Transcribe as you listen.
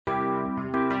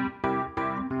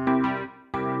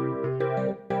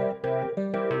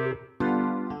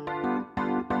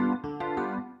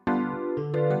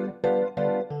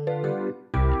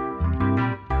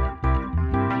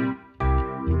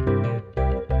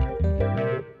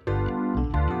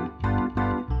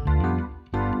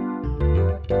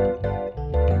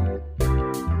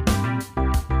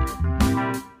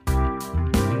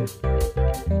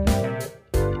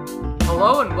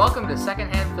to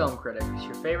Secondhand Film Critics,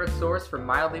 your favorite source for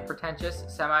mildly pretentious,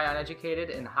 semi-uneducated,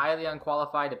 and highly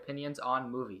unqualified opinions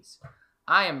on movies.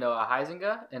 I am Noah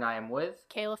Heisinger, and I am with...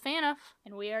 Kayla Fanoff,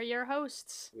 and we are your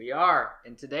hosts. We are,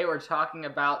 and today we're talking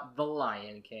about The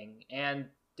Lion King, and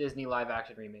Disney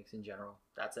live-action remakes in general.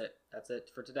 That's it. That's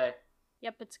it for today.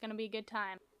 Yep, it's going to be a good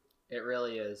time. It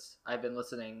really is. I've been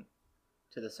listening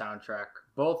to the soundtrack,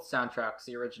 both soundtracks,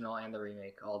 the original and the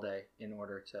remake, all day in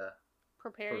order to...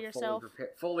 Prepare yourself.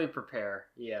 Fully prepare,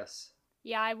 yes.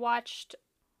 Yeah, I watched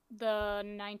the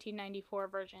 1994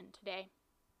 version today.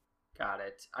 Got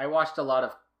it. I watched a lot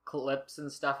of clips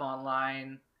and stuff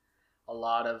online.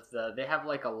 They have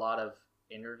like a lot of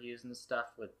interviews and stuff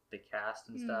with the cast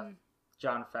and stuff.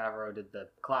 Jon Favreau did the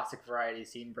classic variety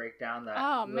scene breakdown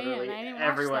that literally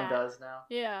everyone does now.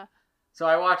 Yeah. So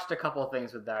I watched a couple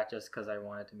things with that just because I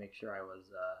wanted to make sure I was...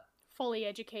 fully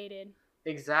educated.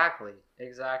 Exactly.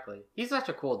 He's such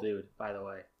a cool dude, by the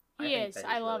way. He is.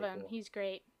 I love him. Cool. He's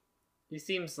great. He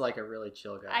seems like a really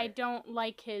chill guy. I don't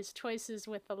like his choices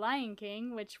with The Lion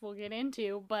King, which we'll get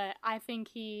into, but I think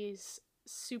he's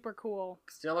super cool.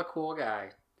 Still a cool guy.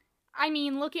 I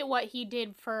mean, look at what he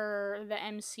did for the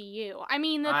MCU. I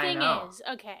mean, the thing is,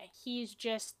 okay, he's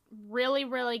just really,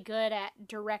 really good at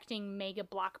directing mega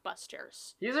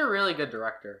blockbusters. He's a really good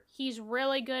director. He's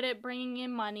really good at bringing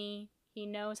in money. He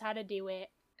knows how to do it.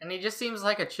 And he just seems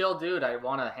like a chill dude I'd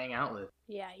want to hang out with.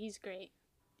 Yeah, he's great.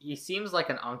 He seems like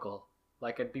an uncle.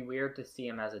 Like, it'd be weird to see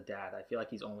him as a dad. I feel like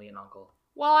he's only an uncle.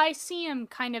 Well, I see him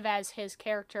kind of as his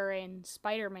character in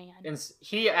Spider-Man. And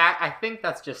I think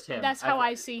that's just him. That's how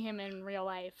I see him in real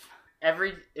life.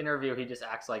 Every interview, he just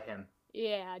acts like him.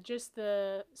 Yeah, just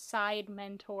the side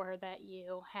mentor that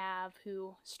you have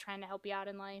who's trying to help you out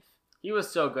in life. He was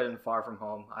so good in Far From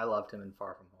Home. I loved him in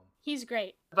Far From Home. He's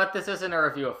great. But this isn't a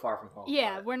review of Far From Home.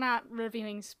 Yeah, we're not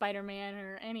reviewing Spider-Man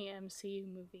or any MCU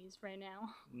movies right now.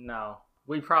 No.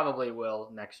 We probably will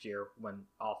next year when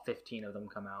all 15 of them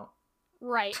come out.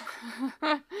 Right.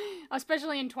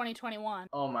 Especially in 2021.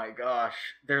 Oh my gosh.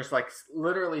 There's like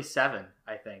literally 7,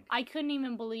 I think. I couldn't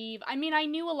even believe... I mean, I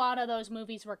knew a lot of those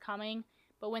movies were coming,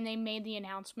 but when they made the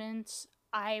announcements,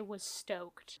 I was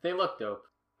stoked. They look dope.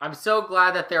 I'm so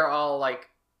glad that they're all like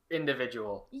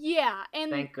individual. Yeah,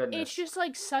 and thank goodness. It's just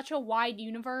like such a wide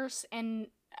universe, and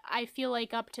I feel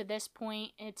like up to this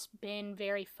point it's been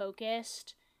very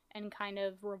focused and kind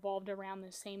of revolved around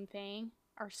the same thing,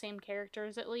 or same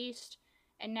characters at least,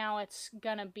 and now it's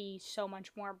gonna be so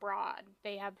much more broad.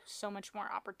 They have so much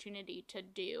more opportunity to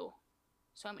do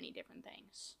so many different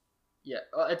things. Yeah,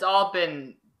 it's all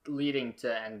been leading to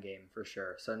Endgame for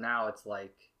sure, so now it's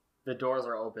like the doors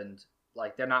are opened.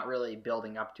 Like, they're not really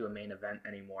building up to a main event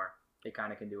anymore. They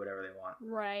kind of can do whatever they want.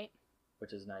 Right.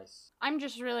 Which is nice. I'm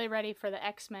just really ready for the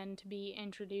X-Men to be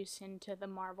introduced into the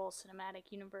Marvel Cinematic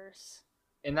Universe.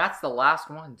 And that's the last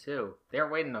one, too. They're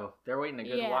waiting a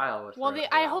good while.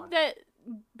 I hope that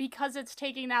because it's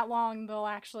taking that long, they'll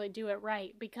actually do it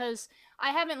right. Because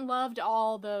I haven't loved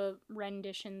all the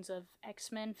renditions of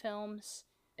X-Men films.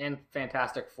 And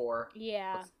Fantastic Four.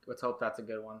 Yeah. Let's hope that's a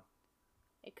good one.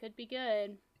 It could be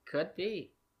good. Could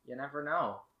be. You never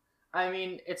know. I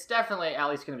mean, it's definitely at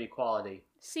least going to be quality.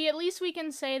 See, at least we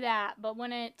can say that, but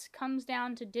when it comes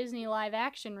down to Disney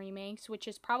live-action remakes, which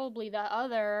is probably the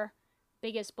other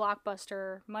biggest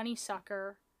blockbuster money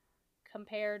sucker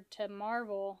compared to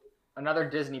Marvel... Another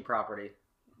Disney property.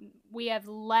 We have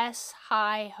less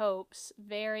high hopes.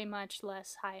 Very much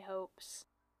less high hopes.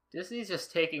 Disney's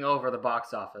just taking over the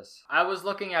box office. I was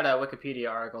looking at a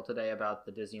Wikipedia article today about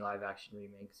the Disney live-action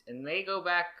remakes, and they go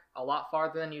back a lot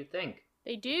farther than you'd think.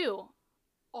 They do.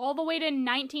 All the way to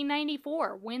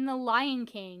 1994, when The Lion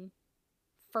King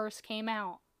first came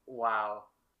out. Wow.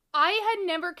 I had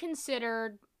never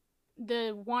considered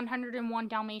the 101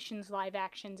 Dalmatians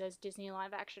live-actions as Disney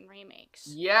live-action remakes.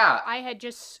 Yeah. I had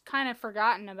just kind of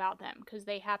forgotten about them, because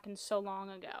they happened so long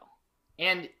ago.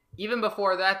 And even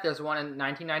before that, there's one in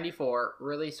 1994,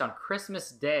 released on Christmas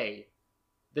Day,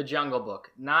 The Jungle Book.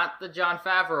 Not the Jon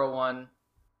Favreau one.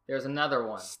 There's another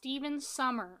one. Stephen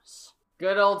Sommers.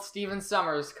 Good old Stephen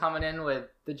Sommers coming in with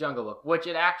The Jungle Book, which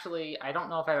it actually, I don't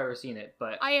know if I've ever seen it,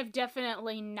 but... I have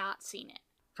definitely not seen it.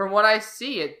 From what I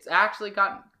see, it's actually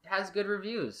has good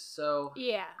reviews, so...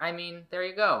 Yeah. I mean, there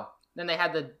you go. Then they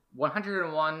had the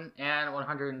 101 and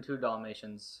 102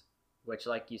 Dalmatians, which,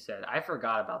 like you said, I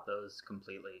forgot about those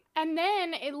completely. And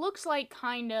then it looks like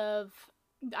kind of...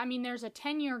 I mean, there's a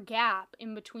 10-year gap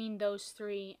in between those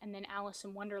three and then Alice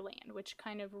in Wonderland, which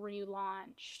kind of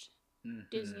relaunched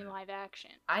Disney live action.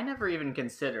 I never even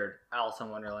considered Alice in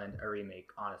Wonderland a remake,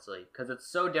 honestly, because it's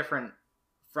so different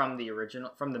from the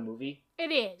original, from the movie.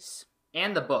 It is.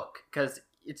 And the book, because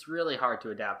it's really hard to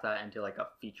adapt that into like a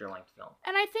feature-length film.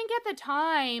 And I think at the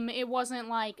time, it wasn't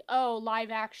like, oh,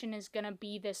 live action is gonna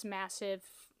be this massive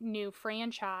new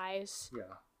franchise.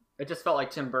 Yeah. It just felt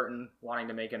like Tim Burton wanting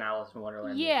to make an Alice in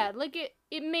Wonderland Yeah, movie. like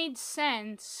it made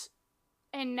sense.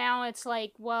 And now it's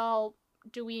like, well,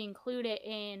 do we include it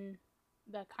in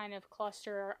the kind of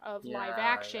cluster of live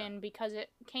action because it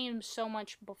came so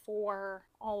much before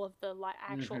all of the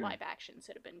actual live actions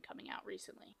that have been coming out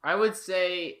recently. I would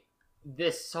say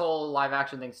this whole live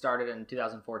action thing started in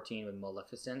 2014 with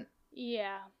Maleficent.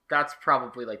 Yeah. That's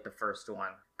probably like the first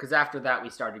one. Because after that, we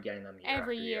started getting them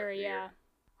every year. Yeah.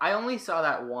 I only saw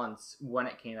that once when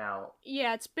it came out.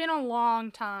 Yeah, it's been a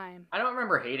long time. I don't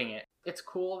remember hating it. It's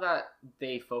cool that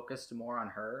they focused more on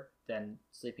her than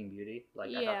Sleeping Beauty. Like,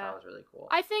 I thought that was really cool.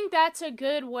 I think that's a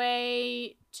good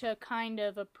way to kind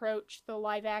of approach the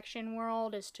live action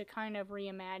world, is to kind of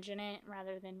reimagine it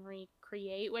rather than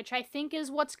recreate, which I think is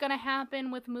what's going to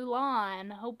happen with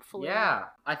Mulan, hopefully. Yeah.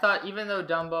 I thought even though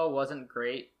Dumbo wasn't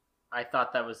great, I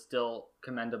thought that was still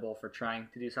commendable for trying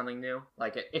to do something new.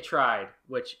 Like, it tried,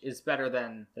 which is better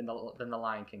than the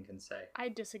Lion King can say. I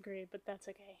disagree, but that's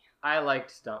okay. I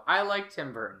liked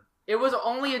Tim Burton. It was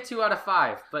only a 2 out of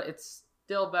 5, but it's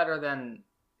still better than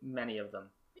many of them.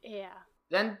 Yeah.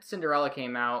 Then Cinderella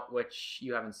came out, which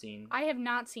you haven't seen. I have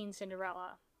not seen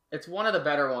Cinderella. It's one of the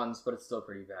better ones, but it's still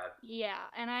pretty bad. Yeah,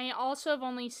 and I also have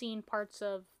only seen parts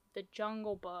of The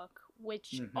Jungle Book,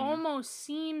 which almost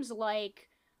seems like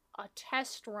a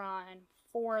test run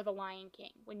for The Lion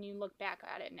King when you look back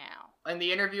at it now. In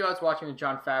the interview I was watching with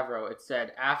Jon Favreau, it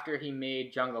said after he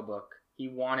made Jungle Book, he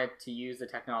wanted to use the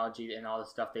technology and all the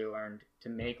stuff they learned to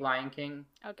make Lion King.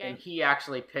 Okay. And he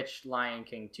actually pitched Lion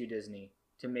King to Disney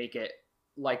to make it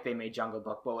like they made Jungle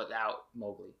Book, but without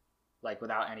Mowgli. Like,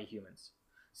 without any humans.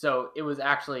 So it was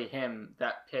actually him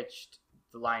that pitched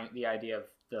the idea of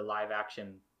the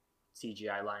live-action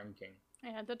CGI Lion King.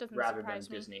 Yeah, that doesn't rather surprise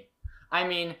than me. Disney. I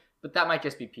mean, but that might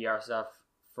just be PR stuff.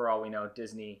 For all we know,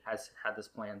 Disney has had this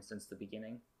plan since the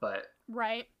beginning. But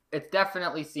right. It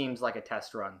definitely seems like a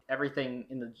test run. Everything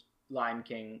in the Lion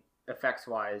King,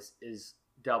 effects-wise, is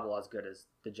double as good as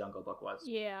the Jungle Book was.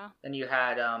 Yeah. Then you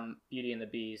had Beauty and the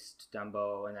Beast,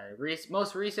 Dumbo, and then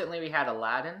most recently we had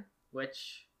Aladdin,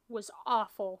 which was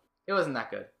awful. It wasn't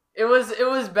that good. It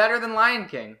was better than Lion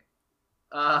King.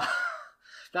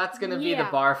 That's gonna be the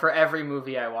bar for every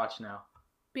movie I watch now.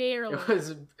 Barely.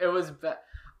 It was.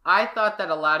 I thought that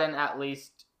Aladdin at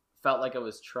least felt like it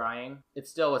was trying. It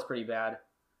still was pretty bad.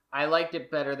 I liked it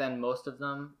better than most of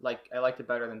them. Like, I liked it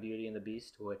better than Beauty and the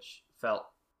Beast, which felt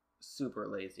super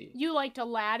lazy. You liked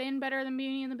Aladdin better than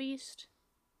Beauty and the Beast?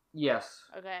 Yes.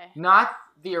 Okay.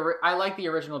 I like the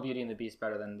original Beauty and the Beast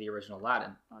better than the original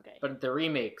Aladdin. Okay. But the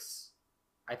remakes,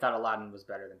 I thought Aladdin was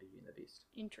better than Beauty and the Beast.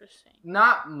 Interesting.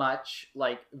 Not much,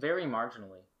 like, very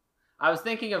marginally. I was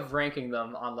thinking of ranking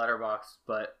them on Letterboxd,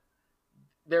 but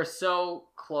they're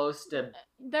close to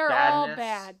They're badness. All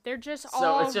bad. They're just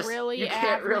all really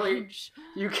average.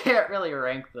 You can't really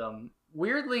rank them.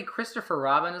 Weirdly, Christopher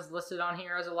Robin is listed on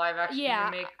here as a live-action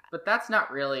remake, but that's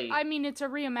not really... I mean, it's a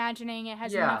reimagining. It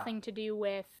has nothing to do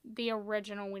with the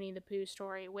original Winnie the Pooh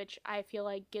story, which I feel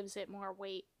like gives it more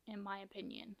weight, in my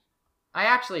opinion. I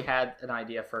actually had an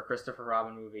idea for a Christopher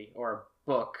Robin movie, or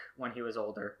book, when he was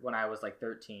older, when I was like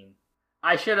 13.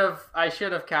 I should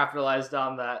have capitalized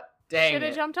on that. Dang, should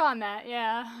have jumped on that,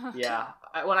 yeah. Yeah.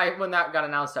 When that got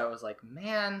announced, I was like,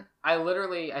 man, I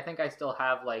think I still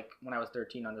have, like, when I was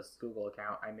 13 on this Google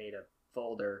account, I made a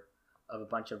folder of a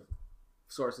bunch of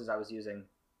sources I was using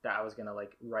that I was going to,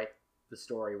 like, write the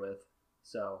story with.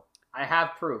 So, I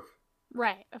have proof.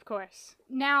 Right, of course.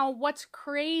 Now, what's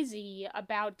crazy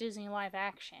about Disney live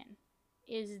action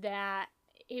is that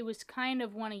it was kind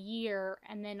of one a year,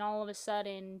 and then all of a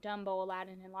sudden, Dumbo,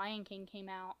 Aladdin, and Lion King came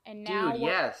out, and now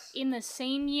in the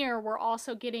same year, we're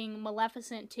also getting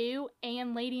Maleficent 2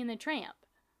 and Lady and the Tramp.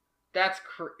 That's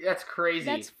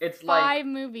crazy. It's 5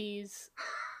 movies.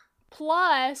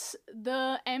 Plus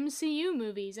the MCU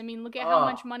movies. I mean, look at how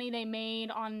much money they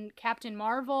made on Captain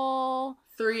Marvel.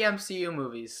 3 MCU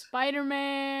movies.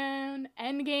 Spider-Man,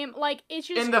 Endgame. Like, it's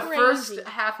just in the crazy. First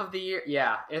half of the year.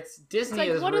 Yeah, it's Disney like,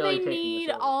 is what really do they taking need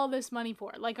this over. all this money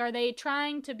for? Like, are they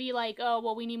trying to be like, oh,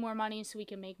 well, we need more money so we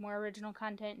can make more original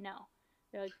content? No.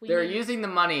 They're using the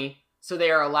money so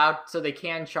they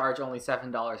can charge only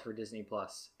 $7 for Disney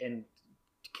Plus and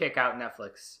kick out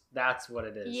Netflix. That's what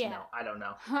it is. Yeah. No, I don't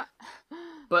know.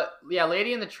 But yeah,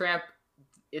 Lady and the Tramp,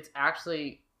 it's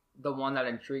actually the one that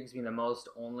intrigues me the most,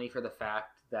 only for the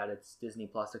fact that it's Disney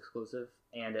Plus exclusive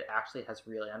and it actually has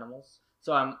real animals.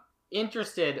 So I'm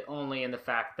interested only in the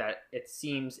fact that it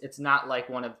seems it's not like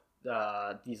one of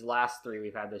these last three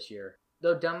we've had this year.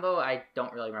 Though Dumbo, I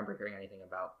don't really remember hearing anything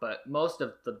about. But most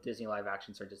of the Disney live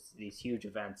actions are just these huge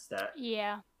events that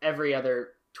every other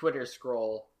Twitter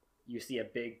scroll you see a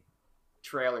big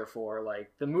trailer for,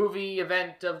 like the movie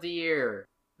event of the year.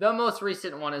 The most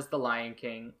recent one is The Lion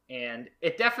King, and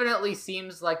it definitely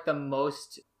seems like the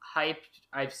most hyped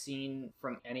I've seen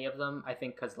from any of them. I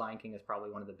think because Lion King is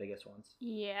probably one of the biggest ones.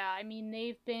 Yeah, I mean,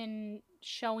 they've been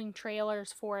showing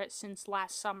trailers for it since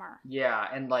last summer. Yeah,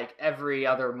 and like every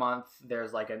other month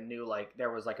there's like a new, like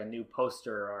there was like a new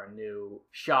poster or a new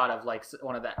shot of like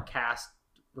one of that cast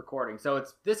recording. So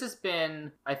this has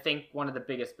been, I think, one of the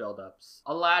biggest buildups.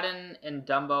 Aladdin and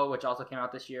Dumbo, which also came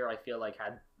out this year, I feel like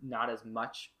had not as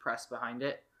much press behind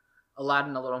it.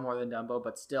 Aladdin a little more than Dumbo,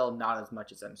 but still not as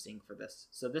much as I'm seeing for this.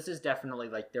 So this is definitely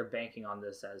like they're banking on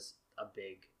this as a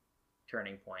big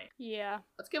turning point. Yeah.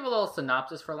 Let's give a little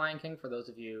synopsis for Lion King for those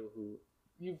of you who,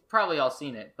 you've probably all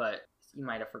seen it, but you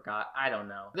might have forgot. I don't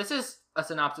know. This is a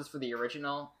synopsis for the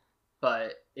original,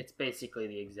 but it's basically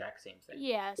the exact same thing.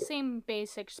 Yeah, same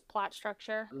basic plot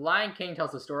structure. Lion King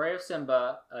tells the story of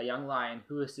Simba, a young lion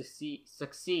who is to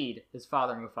succeed his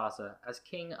father Mufasa as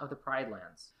king of the Pride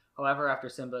Lands. However, after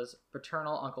Simba's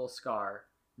paternal uncle Scar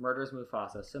murders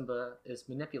Mufasa, Simba is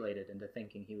manipulated into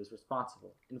thinking he was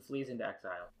responsible and flees into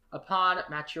exile. Upon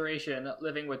maturation,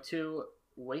 living with two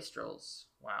wastrels.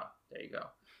 Wow, there you go.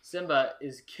 Simba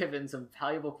is given some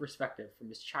valuable perspective from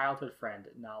his childhood friend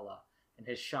Nala and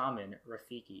his shaman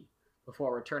Rafiki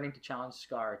before returning to challenge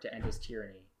Scar to end his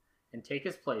tyranny and take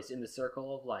his place in the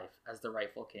circle of life as the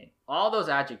rightful king. All those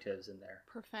adjectives in there.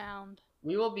 Profound.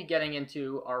 We will be getting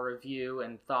into our review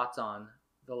and thoughts on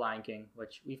The Lion King,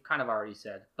 which we've kind of already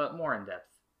said, but more in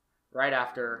depth, right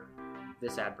after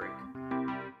this ad break.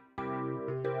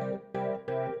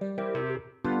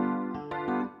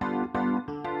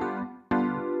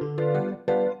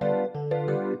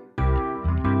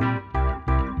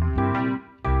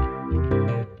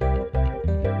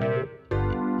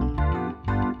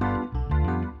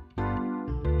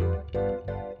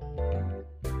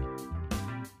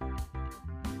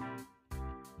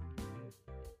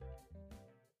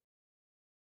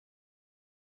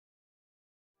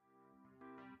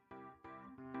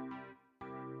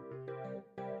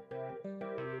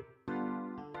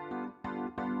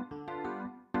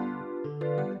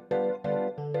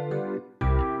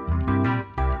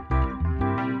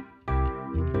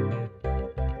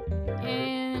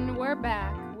 And we're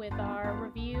back with our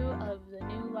review of the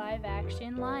new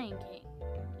live-action Lion King.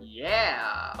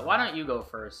 Yeah! Why don't you go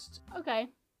first? Okay.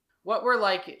 What were,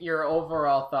 like, your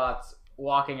overall thoughts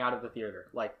walking out of the theater?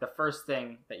 Like, the first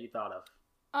thing that you thought of?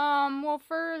 Well,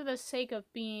 for the sake of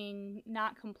being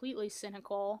not completely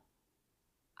cynical,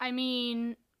 I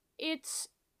mean, it's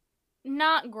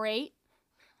not great,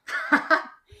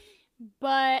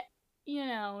 but, you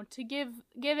know, to give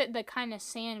it the kind of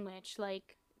sandwich,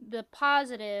 like, the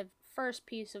positive first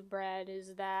piece of bread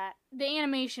is that the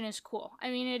animation is cool.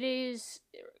 I mean, it is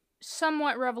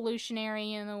somewhat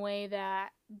revolutionary in the way that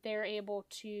they're able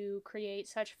to create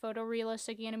such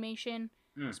photorealistic animation,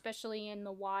 especially in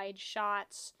the wide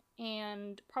shots.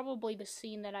 And probably the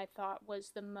scene that I thought was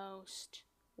the most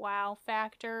wow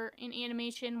factor in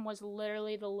animation was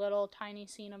literally the little tiny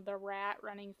scene of the rat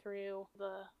running through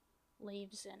the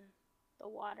leaves and the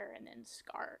water and then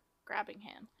Scar grabbing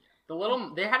him.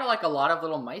 They had like a lot of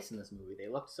little mice in this movie. They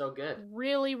looked so good.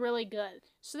 Really, really good.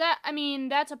 So that, I mean,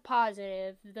 that's a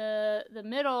positive. The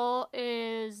middle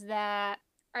is that,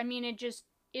 I mean, it just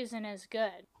isn't as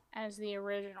good as the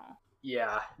original.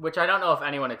 Yeah, which I don't know if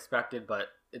anyone expected, but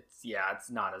it's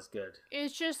not as good.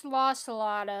 It's just lost a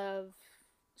lot of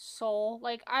soul.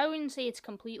 Like, I wouldn't say it's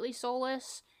completely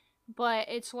soulless, but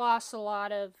it's lost a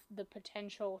lot of the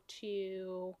potential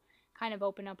to kind of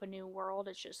open up a new world.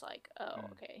 It's just like, oh,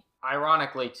 okay.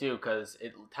 Ironically, too, because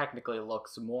it technically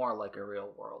looks more like a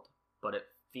real world, but it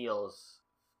feels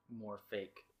more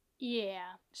fake. Yeah.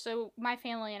 So my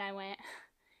family and I went,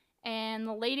 and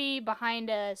the lady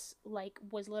behind us, like,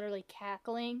 was literally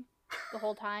cackling the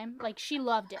whole time. Like, she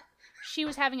loved it. She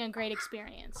was having a great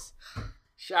experience.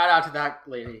 Shout out to that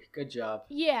lady. Good job.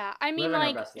 Yeah, I mean,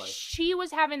 like, she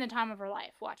was having the time of her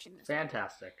life watching this.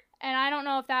 Fantastic. Movie. And I don't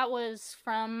know if that was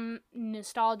from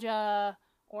nostalgia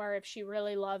or if she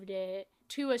really loved it.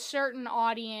 To a certain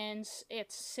audience,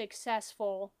 it's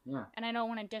successful. Yeah. And I don't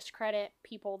want to discredit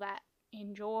people that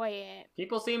enjoy it.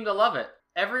 People seem to love it.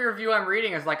 Every review I'm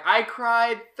reading is like, I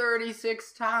cried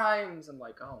 36 times. I'm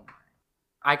like, oh my.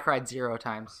 I cried 0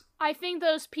 times. I think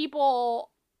those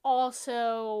people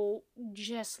also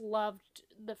just loved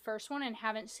the first one and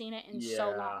haven't seen it in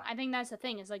so long. I think that's the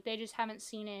thing, is like they just haven't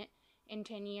seen it in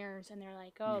 10 years and they're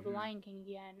like, oh, The Mhm. Lion King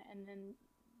again, and then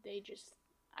they just,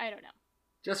 I don't know.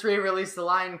 Just re-release The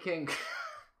Lion King.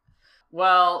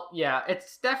 Well, yeah,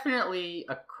 it's definitely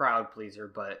a crowd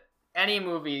pleaser, but any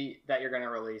movie that you're going to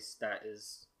release that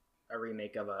is a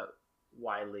remake of a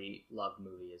widely loved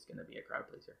movie is going to be a crowd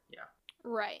pleaser. Yeah.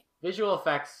 Right. Visual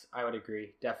effects, I would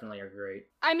agree, definitely are great.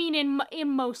 I mean, in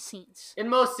most scenes. In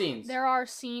most scenes. There are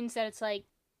scenes that it's like,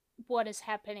 what is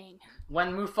happening?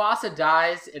 When Mufasa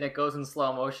dies and it goes in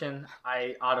slow motion,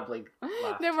 I audibly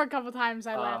laughed. There were a couple times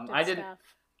I laughed at stuff.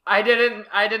 I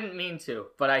didn't mean to,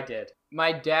 but I did.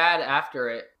 My dad, after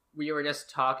it, we were just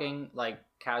talking, like,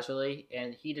 casually,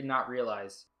 and he did not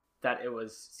realize that it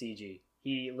was CG.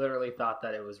 He literally thought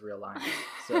that it was real lions.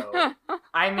 So,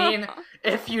 I mean,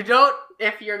 if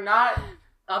you're not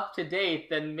up to date,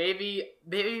 then maybe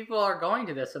people are going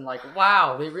to this and like,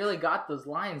 wow, they really got those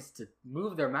lions to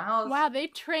move their mouths. Wow, they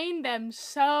trained them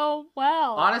so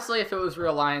well. Honestly, if it was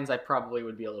real lions, I probably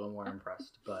would be a little more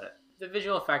impressed, but the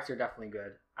visual effects are definitely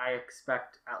good. I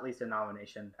expect at least a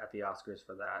nomination at the Oscars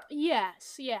for that.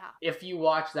 Yes, yeah. If you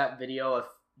watch that video of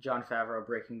Jon Favreau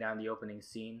breaking down the opening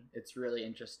scene, it's really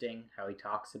interesting how he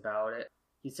talks about it.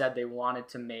 He said they wanted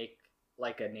to make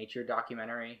like a nature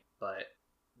documentary, but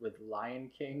with Lion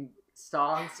King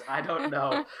songs, I don't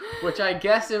know. Which I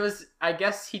guess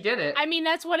he did it. I mean,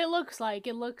 that's what it looks like.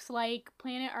 It looks like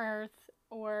Planet Earth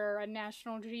or a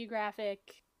National Geographic,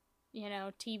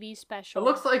 TV special. It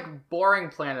looks like boring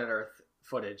Planet Earth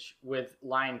footage with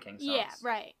Lion King songs. Yeah,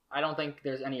 right. I don't think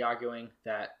there's any arguing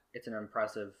that it's an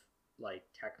impressive, like,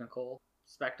 technical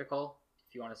spectacle,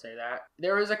 if you want to say that.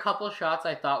 There was a couple shots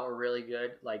I thought were really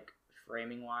good, like,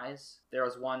 framing-wise. There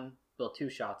was two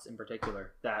shots in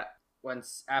particular, that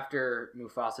after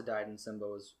Mufasa died and Simba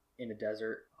was in a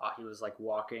desert, he was, like,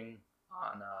 walking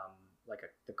on,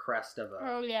 the crest of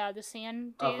the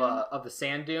sand dune. Of the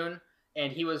sand dune,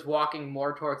 and he was walking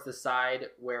more towards the side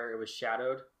where it was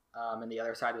shadowed, and the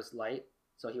other side was light.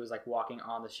 So he was like walking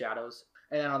on the shadows.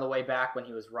 And then on the way back when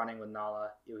he was running with Nala,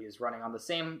 he was running on the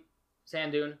same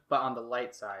sand dune, but on the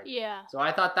light side. Yeah. So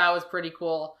I thought that was pretty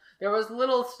cool. There was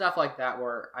little stuff like that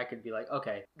where I could be like,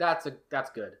 okay, that's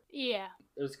good. Yeah.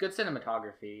 It was good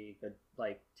cinematography, good,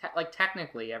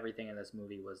 technically everything in this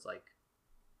movie was like,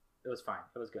 it was fine.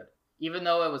 It was good. Even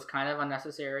though it was kind of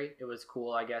unnecessary, it was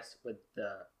cool, I guess, with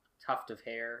the tuft of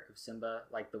hair of Simba,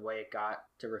 like the way it got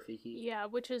to Rafiki. Yeah,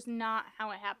 which is not how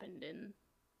it happened in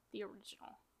the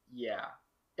original. Yeah.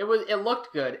 It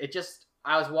looked good.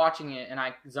 I was watching it and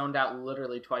I zoned out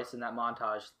literally twice in that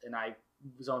montage, and I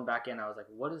zoned back in. I was like,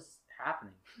 what is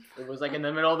happening? It was like in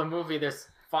the middle of the movie, there's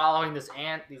following these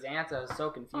ants. I was so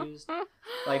confused.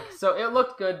 So it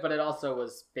looked good, but it also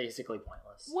was basically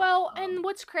pointless. Well, and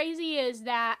what's crazy is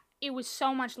that it was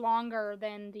so much longer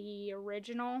than the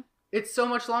original. It's so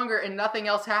much longer and nothing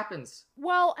else happens.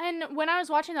 Well, and when I was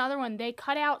watching the other one, they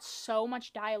cut out so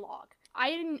much dialogue.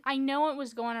 I know it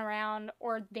was going around,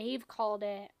 or they've called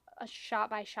it a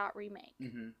shot-by-shot remake.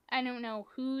 Mm-hmm. I don't know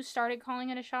who started calling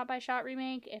it a shot-by-shot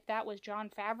remake, if that was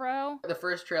Jon Favreau. The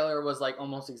first trailer was like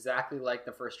almost exactly like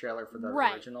the first trailer for the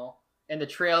original. And the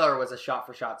trailer was a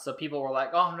shot-for-shot. So people were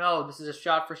like, oh no, this is a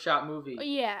shot-for-shot movie.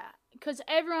 Yeah, because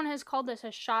everyone has called this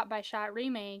a shot-by-shot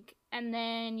remake, and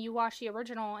then you watch the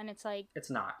original and it's like... It's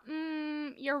not.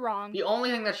 You're wrong. The only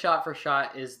thing that's shot for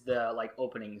shot is the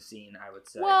opening scene, I would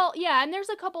say. Well, yeah, and there's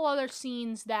a couple other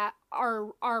scenes that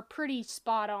are pretty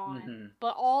spot on. Mm-hmm.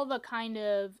 But all the kind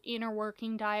of inner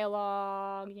working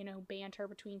dialogue, banter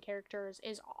between characters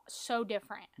is so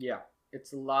different. Yeah,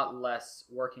 it's a lot less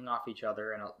working off each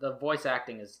other, and the voice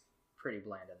acting is pretty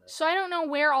bland in this. So I don't know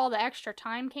where all the extra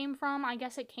time came from. I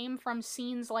guess it came from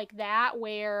scenes like that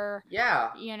where,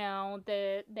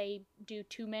 they do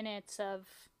 2 minutes of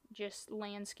just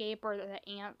landscape or the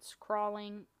ants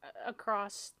crawling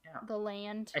across the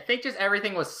land. I think just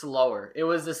everything was slower. It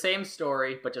was the same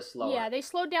story, but just slower. Yeah, they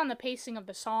slowed down the pacing of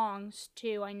the songs,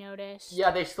 too, I noticed. Yeah,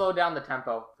 they slowed down the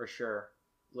tempo, for sure.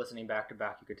 Listening back to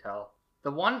back, you could tell.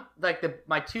 The one,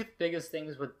 my two biggest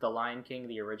things with The Lion King,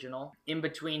 the original, in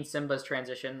between Simba's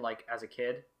transition, as a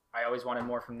kid, I always wanted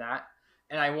more from that.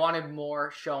 And I wanted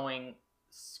more showing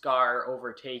Scar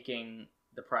overtaking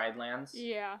the Pride Lands.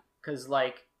 Yeah. Because,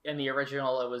 in the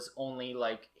original, it was only,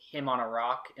 him on a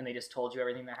rock, and they just told you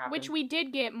everything that happened. Which we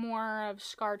did get more of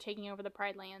Scar taking over the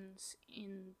Pride Lands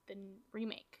in the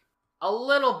remake. A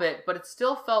little bit, but it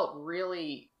still felt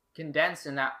really condensed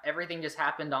in that everything just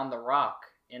happened on the rock.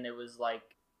 And it was,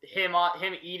 him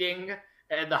eating,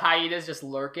 and the hyenas just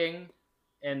lurking,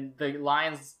 and the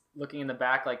lions looking in the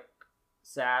back,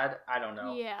 sad. I don't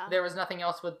know. Yeah. There was nothing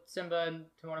else with Simba and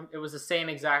Timon. It was the same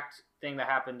exact thing that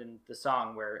happened in the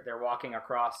song where they're walking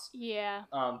across. Yeah.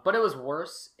 But it was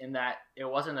worse in that it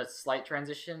wasn't a slight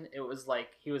transition. It was like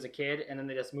he was a kid, and then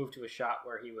they just moved to a shot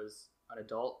where he was an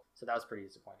adult. So that was pretty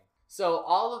disappointing.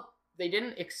 So they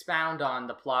didn't expound on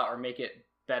the plot or make it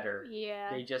better.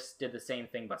 Yeah. They just did the same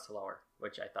thing but slower,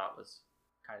 which I thought was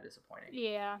kind of disappointing.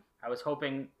 Yeah. I was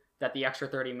hoping that the extra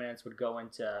 30 minutes would go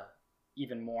into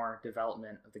even more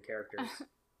development of the characters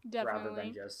rather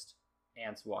than just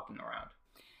ants walking around.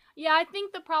 Yeah, I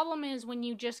think the problem is when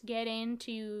you just get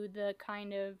into the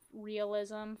kind of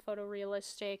realism,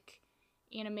 photorealistic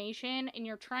animation, and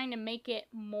you're trying to make it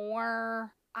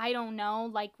more, I don't know,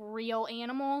 like real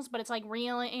animals, but it's like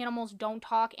real animals don't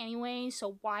talk anyway,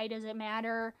 so why does it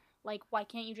matter? Like, why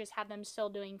can't you just have them still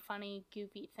doing funny,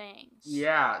 goofy things?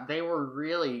 Yeah, they were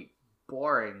really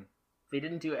boring. They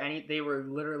didn't do any, they were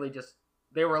literally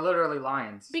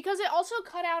lions. Because it also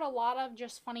cut out a lot of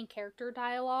just funny character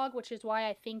dialogue, which is why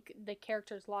I think the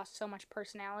characters lost so much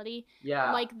personality.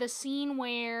 Yeah. Like the scene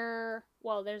where,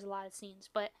 well, there's a lot of scenes,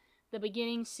 but the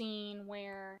beginning scene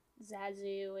where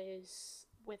Zazu is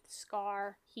with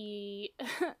Scar,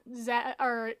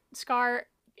 Scar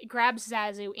grabs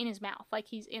Zazu in his mouth, like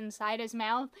he's inside his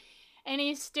mouth, and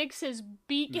he sticks his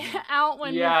beak out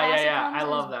when Mufasa comes. I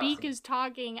love his that beak scene. is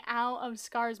talking out of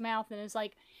Scar's mouth, and it's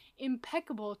like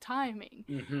impeccable timing.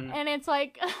 Mm-hmm. And it's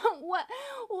like, what?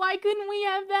 Why couldn't we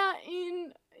have that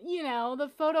in, the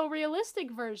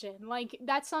photorealistic version? Like,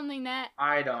 that's something that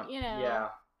I don't. Yeah.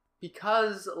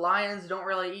 Because lions don't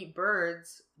really eat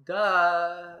birds.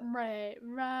 Duh. Right.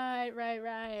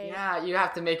 Yeah, you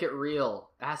have to make it real.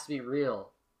 It has to be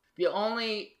real. The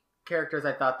only characters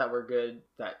I thought that were good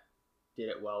that did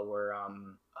it well were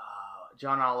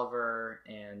John Oliver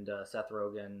and Seth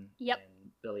Rogen and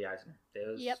Billy Eisner.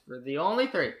 Those were the only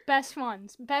three. Best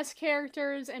ones. Best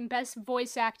characters and best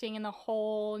voice acting in the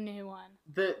whole new one.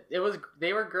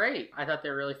 They were great. I thought they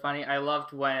were really funny. I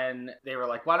loved when they were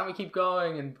like, why don't we keep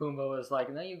going? And Pumbaa was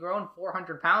like, no, you've grown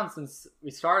 400 pounds since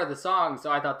we started the song.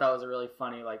 So I thought that was a really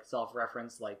funny, like,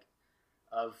 self-reference, like,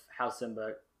 of how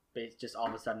Simba just all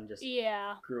of a sudden just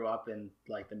grew up in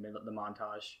like the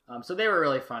montage. So they were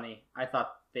really funny. I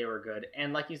thought they were good,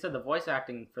 and like you said, the voice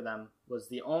acting for them was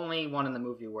the only one in the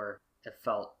movie where it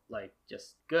felt like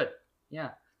just good.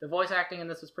 Yeah, the voice acting in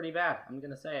this was pretty bad. I'm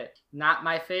gonna say it. Not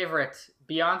my favorite.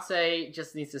 Beyonce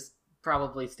just needs to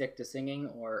probably stick to singing,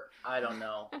 or I don't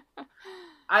know.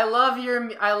 I love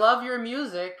your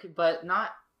music, but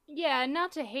not. Yeah,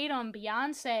 not to hate on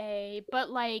Beyonce, but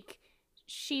like,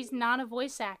 she's not a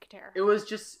voice actor. It was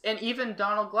just, and even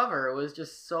Donald Glover, it was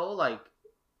just so, like,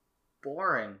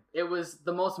 boring. It was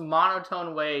the most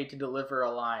monotone way to deliver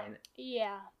a line.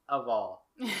 Yeah. Of all.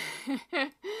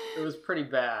 It was pretty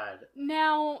bad.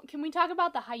 Now, can we talk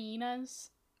about the hyenas?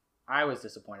 I was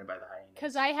disappointed by the hyenas.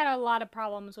 Because I had a lot of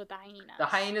problems with the hyenas. The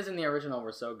hyenas in the original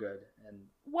were so good.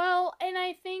 Well, and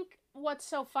I think what's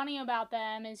so funny about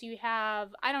them is you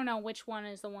have, I don't know which one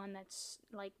is the one that's,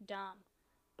 like, dumb.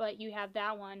 But you have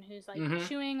that one who's like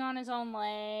chewing on his own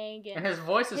leg, and his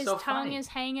voice is so funny. His tongue is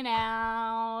hanging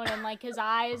out, and like his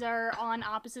eyes are on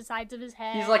opposite sides of his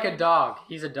head. He's like a dog.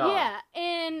 He's a dog. Yeah,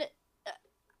 and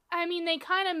I mean, they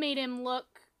kind of made him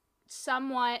look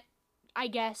somewhat, I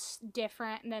guess,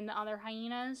 different than the other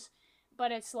hyenas.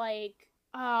 But it's like,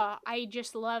 I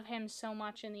just love him so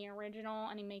much in the original,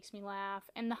 and he makes me laugh.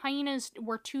 And the hyenas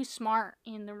were too smart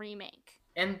in the remake.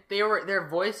 And their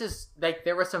voices, like,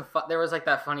 there was like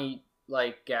that funny,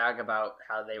 like, gag about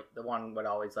how the one would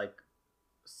always, like,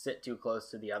 sit too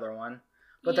close to the other one.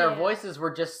 But their voices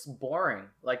were just boring.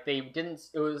 Like, they didn't,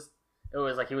 it was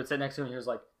like he would sit next to him and he was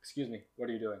like, excuse me, what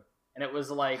are you doing? And it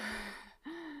was like,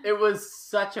 it was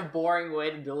such a boring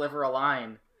way to deliver a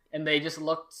line. And they just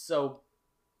looked so,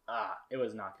 it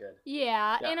was not good.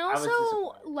 Yeah, and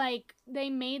also, like, they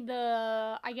made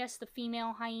the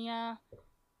female hyena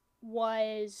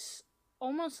was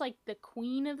almost like the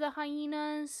queen of the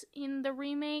hyenas in the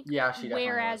remake. Yeah, she definitely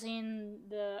whereas was. In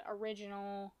the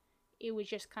original, it was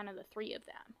just kind of the three of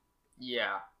them.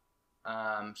 Yeah.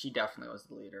 She definitely was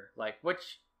the leader. Like,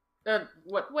 Which,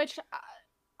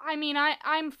 I mean,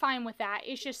 I'm fine with that.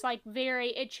 It's just, like,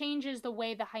 it changes the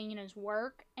way the hyenas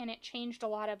work, and it changed a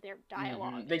lot of their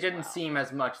dialogue. Mm-hmm. They didn't seem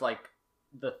as much like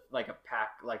a pack,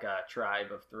 like a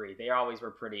tribe of three. They always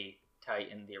were pretty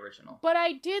tight in the original. But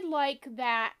I did like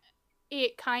that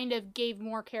it kind of gave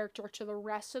more character to the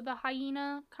rest of the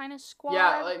hyena kind of squad.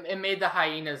 Yeah, it made the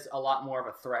hyenas a lot more of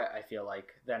a threat, I feel like,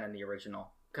 than in the original.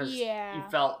 Because you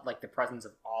felt like the presence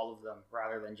of all of them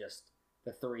rather than just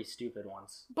the three stupid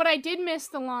ones. But I did miss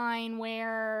the line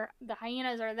where the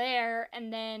hyenas are there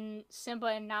and then Simba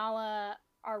and Nala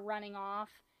are running off,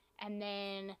 and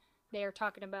then they're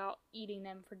talking about eating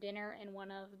them for dinner, and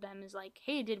one of them is like,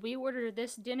 hey, did we order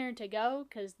this dinner to go?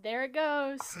 Because there it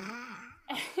goes.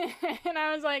 And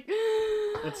I was like,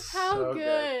 It's how so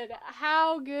good.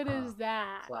 How good is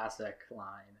that? Classic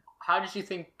line. How did you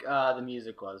think the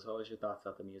music was? What was your thoughts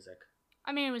about the music?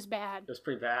 I mean, it was bad. It was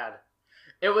pretty bad.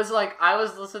 It was like, I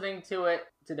was listening to it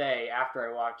today after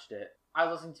I watched it. I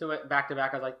was listening to it back to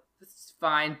back. I was like, this is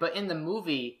fine. But in the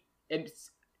movie,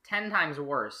 it's 10 times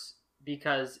worse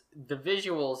because the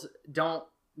visuals don't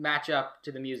match up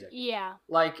to the music. Yeah.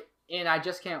 Like, in I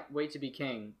Just Can't Wait to Be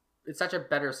King, it's such a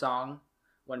better song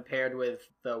when paired with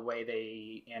the way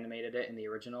they animated it in the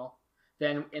original.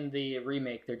 Then in the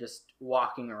remake, they're just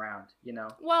walking around, you know?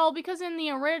 Well, because in the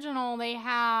original, they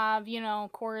have, you know,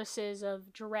 choruses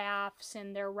of giraffes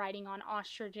and they're riding on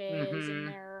ostriches and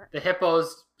they're... The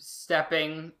hippos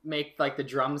stepping make, like, the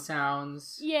drum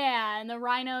sounds. Yeah, and the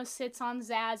rhino sits on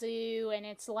Zazu and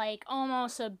it's, like,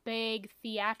 almost a big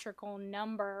theatrical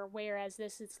number, whereas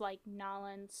this is, like,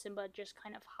 Nala and Simba just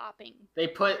kind of hopping They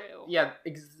put, through. yeah,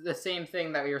 the same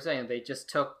thing that we were saying. They just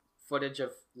took footage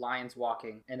of lions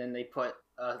walking and then they put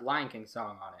a Lion King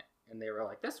song on it. And they were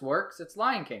like, this works, it's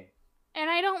Lion King. And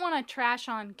I don't want to trash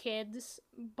on kids,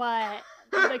 but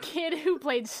the kid who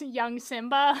played young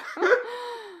Simba,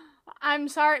 I'm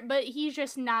sorry, but he's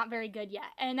just not very good yet.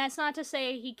 And that's not to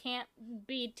say he can't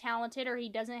be talented or he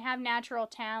doesn't have natural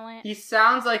talent. He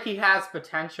sounds like he has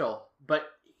potential, but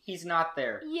he's not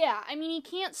there. Yeah, I mean, he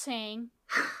can't sing.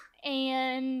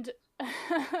 And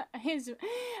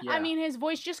his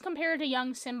voice just compared to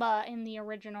young Simba in the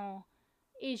original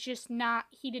is just not,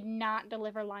 he did not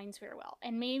deliver lines very well.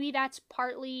 And maybe that's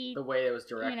partly the way it was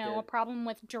directed. You know, a problem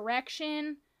with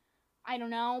direction. I don't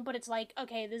know, but it's like,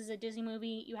 okay, this is a Disney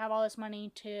movie. You have all this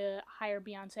money to hire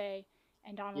Beyonce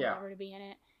and Donald Glover to be in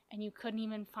it, and you couldn't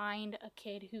even find a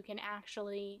kid who can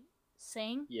actually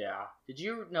sing. Yeah. Did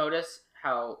you notice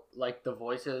how, like, the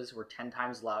voices were 10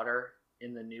 times louder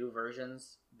in the new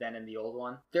versions than in the old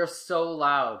one? They're so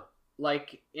loud.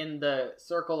 Like, in the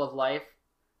Circle of Life,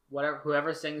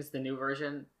 whoever sings the new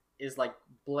version is, like,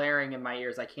 blaring in my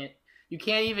ears. You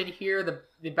can't even hear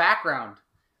the background.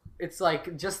 It's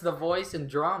like just the voice and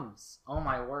drums. Oh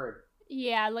my word.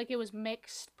 Yeah, like it was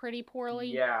mixed pretty poorly.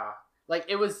 Yeah. Like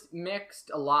it was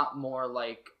mixed a lot more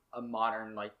like a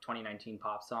modern, like, 2019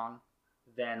 pop song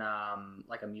than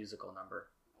like a musical number.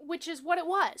 Which is what it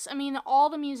was. I mean,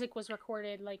 all the music was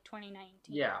recorded like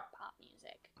 2019 pop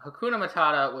music. Hakuna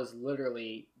Matata was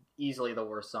literally easily the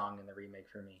worst song in the remake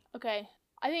for me. Okay.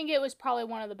 I think it was probably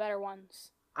one of the better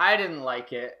ones. I didn't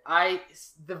like it.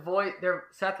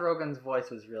 Seth Rogen's voice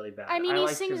was really bad. I mean, he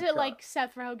sings it like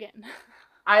Seth Rogen.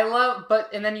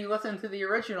 And then you listen to the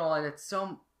original and it's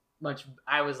so much,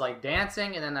 I was like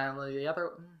dancing and then the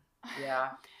other,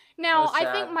 yeah. Now,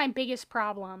 I think my biggest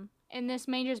problem, and this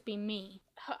may just be me.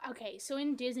 Okay, so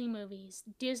in Disney movies,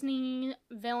 Disney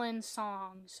villain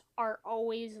songs are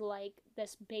always like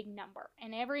this big number.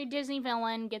 And every Disney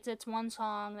villain gets its one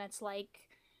song that's like,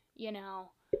 you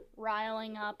know,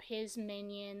 riling up his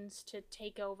minions to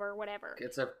take over, whatever.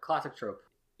 It's a classic trope.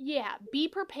 Yeah, Be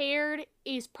Prepared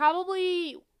is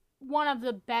probably one of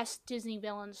the best Disney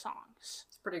villain songs.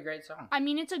 It's a pretty great song. I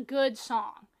mean, it's a good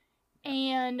song.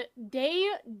 And they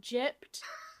gypped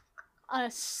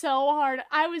so hard.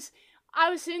 I was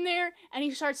sitting there, and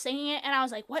he starts singing it, and I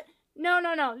was like, what?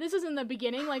 No, this isn't the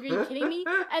beginning. Like, are you kidding me?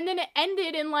 And then it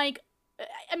ended in, like,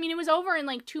 I mean, it was over in,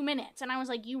 like, 2 minutes, and I was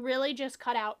like, you really just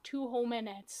cut out 2 whole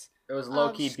minutes. It was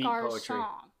low-key beat Scar's poetry.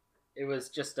 Song. It was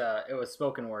just, it was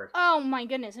spoken word. Oh, my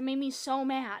goodness. It made me so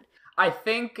mad. I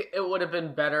think it would have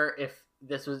been better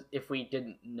if we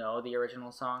didn't know the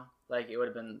original song. Like, it would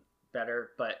have been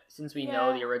better, but since we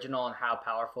know the original and how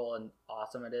powerful and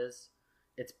awesome it is,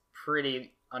 it's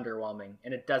pretty underwhelming,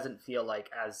 and it doesn't feel like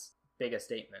as big a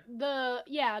statement.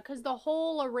 Because the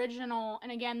whole original, and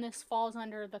again, this falls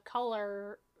under the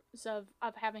colors of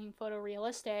having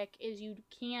photorealistic, is you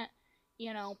can't,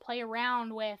 you know, play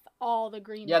around with all the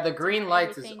green lights. Yeah, the green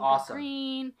lights is awesome.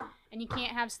 Green, and you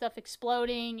can't have stuff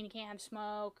exploding, and you can't have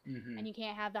smoke, and you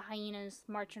can't have the hyenas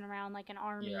marching around like an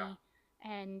army. Yeah.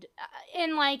 And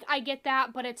like, I get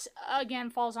that, but it's, again,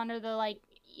 falls under the, like,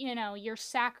 you know, you're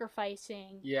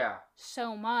sacrificing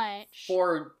so much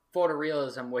for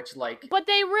photorealism, which, like, but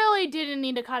they really didn't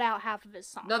need to cut out half of his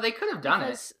song. No, they could have done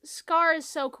because Scar is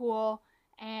so cool,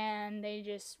 and they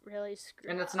just really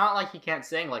screwed. And it's not like he can't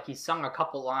sing; like, he sung a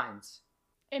couple lines.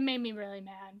 It made me really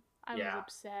mad. I was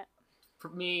upset. For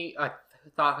me, I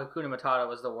thought Hakuna Matata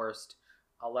was the worst.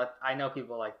 I know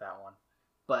people like that one,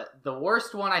 but the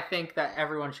worst one I think that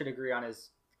everyone should agree on is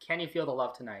 "Can You Feel the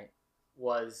Love Tonight"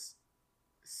 was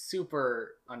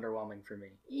super underwhelming for me.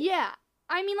 Yeah.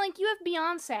 I mean, like, you have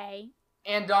Beyonce.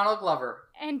 And Donald Glover.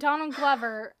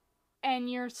 And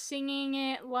you're singing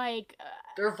it like...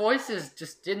 Their voices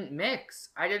just didn't mix.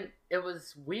 It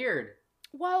was weird.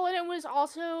 Well, and it was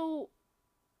also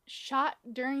shot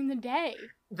during the day.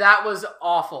 That was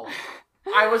awful.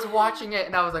 I was watching it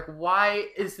and I was like, why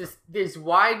is these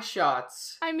wide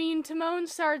shots? I mean, Timon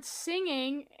starts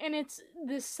singing and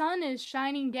the sun is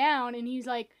shining down and he's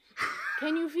like,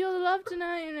 can you feel the love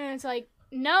tonight? And it's like,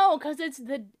 no, because it's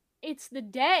the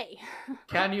day.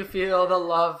 Can you feel the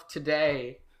love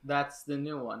today? That's the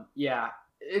new one. Yeah.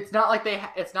 It's not like they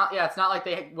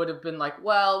would have been like,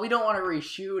 well, we don't want to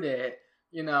reshoot it.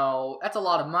 You know, that's a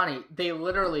lot of money. They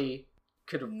literally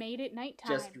could have made it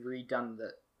nighttime. Just redone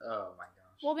the... Oh my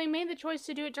gosh. Well, they made the choice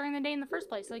to do it during the day in the first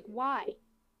place. Like, why?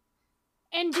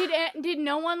 And did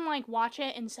no one, like, watch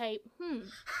it and say,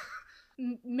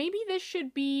 maybe this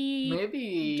should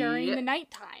be during the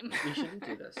nighttime? We shouldn't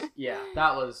do this. Yeah,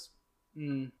 that was...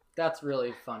 that's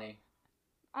really funny.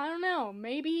 I don't know.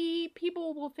 Maybe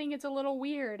people will think it's a little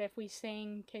weird if we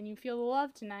sing "Can You Feel the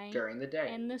Love Tonight" during the day,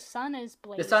 and the sun is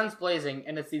blazing. The sun's blazing,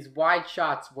 and it's these wide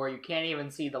shots where you can't even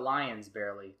see the lions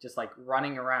barely, just like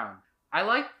running around. I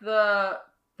like the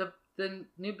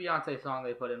new Beyonce song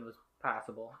they put in was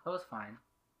passable. That was fine.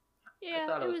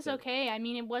 Yeah, it was okay. I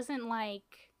mean, it wasn't like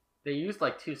they used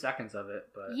like 2 seconds of it,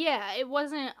 but yeah, it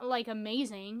wasn't like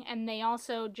amazing. And they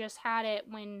also just had it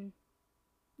when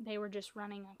they were just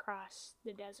running across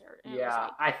the desert. And yeah,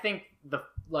 I think the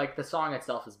song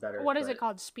itself is better. What is it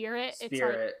called? Spirit? Spirit, it's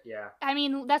like, yeah. I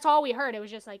mean, that's all we heard. It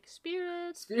was just like,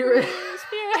 Spirit.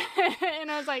 And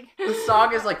I was like... The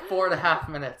song is like 4.5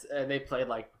 minutes, and they played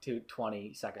like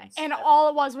 20 seconds. And all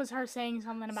it was her saying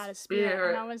something about a spirit.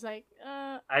 And I was like,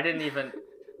 I didn't even...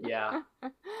 Yeah.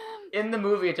 In the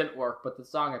movie, it didn't work, but the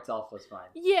song itself was fine.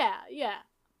 Yeah, yeah.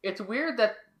 It's weird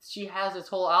that she has this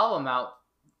whole album out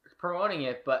promoting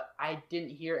it, but I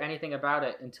didn't hear anything about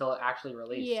it until it actually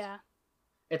released. Yeah.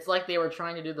 It's like they were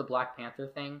trying to do the Black Panther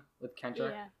thing with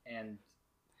Kendrick, and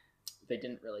they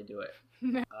didn't really do it.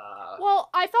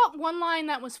 Well, I thought one line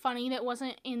that was funny that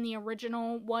wasn't in the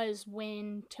original was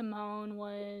when Timon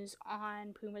was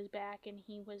on Pumbaa's back and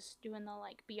he was doing the,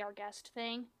 like, be our guest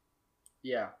thing.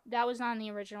 Yeah. That was not in the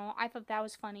original. I thought that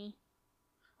was funny.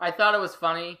 I thought it was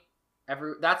funny.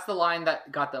 That's the line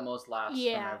that got the most laughs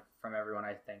from everyone,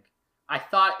 I think. I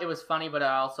thought it was funny, but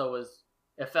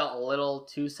it felt a little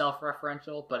too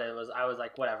self-referential, but I was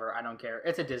like, whatever, I don't care.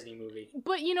 It's a Disney movie.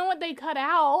 But you know what they cut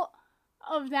out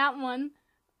of that one?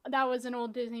 That was an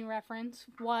old Disney reference,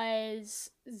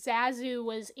 was Zazu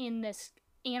was in this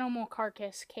animal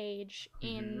carcass cage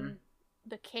in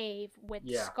the cave with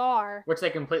Scar. Which they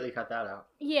completely cut that out.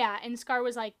 Yeah, and Scar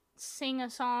was like, sing a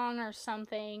song or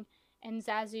something, and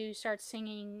Zazu starts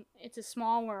singing It's a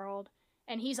Small World,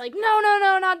 and he's like,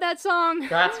 no, not that song.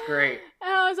 That's great.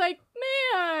 And I was like,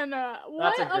 man,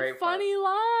 what a funny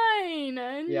line.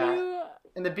 And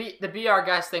and the Be Our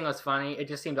Guest thing was funny. It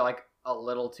just seemed like a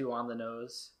little too on the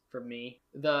nose for me.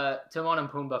 The Timon and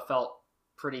Pumbaa felt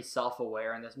pretty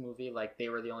self-aware in this movie. Like, they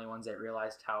were the only ones that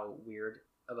realized how weird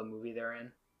of a movie they're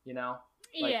in, you know?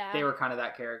 Like, they were kind of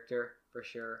that character, for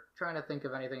sure. Trying to think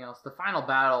of anything else. The final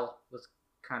battle was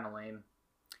kind of lame.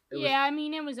 I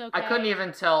mean, it was okay. I couldn't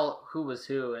even tell who was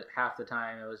who at half the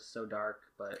time. It was so dark,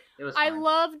 but it was fine. I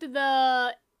loved did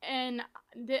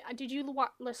you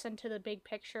listen to the Big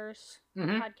Pictures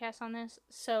podcast on this?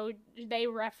 So they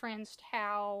referenced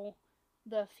how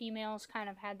the females kind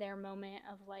of had their moment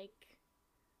of like,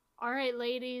 all right,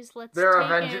 ladies, let's their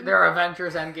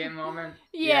Avengers Endgame moment.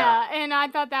 Yeah, and I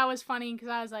thought that was funny because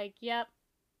I was like, yep,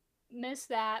 missed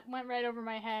that. Went right over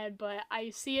my head, but I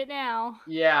see it now.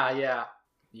 Yeah.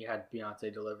 You had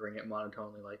Beyonce delivering it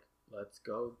monotonely like, let's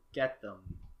go get them.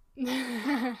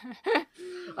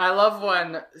 I love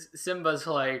when Simba's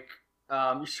like,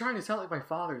 you're trying to sound like my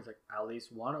father. He's like, at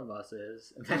least one of us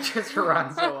is. And then just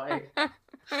runs away.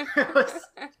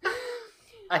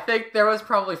 I think there was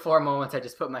probably 4 moments I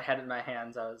just put my head in my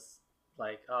hands. I was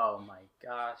like, oh my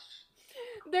gosh.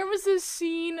 There was this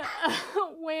scene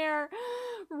where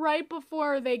right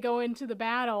before they go into the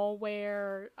battle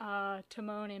where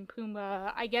Timon and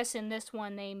Pumbaa, I guess in this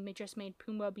one they just made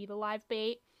Pumbaa be the live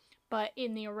bait, but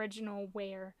in the original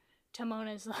where Timon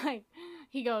is like,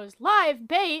 he goes, live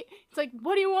bait? It's like,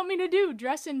 what do you want me to do?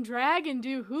 Dress in drag and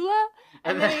do hula?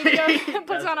 And then he goes and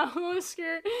puts on a hula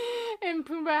skirt and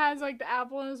Pumbaa has like the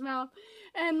apple in his mouth.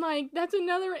 And, like, that's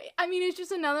another... I mean, it's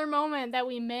just another moment that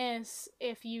we miss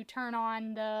if you turn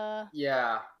on the...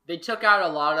 Yeah. They took out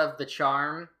a lot of the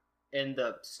charm and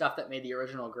the stuff that made the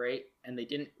original great, and they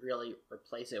didn't really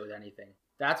replace it with anything.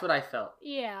 That's what I felt.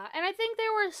 Yeah, and I think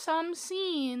there were some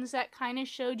scenes that kind of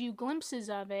showed you glimpses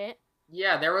of it.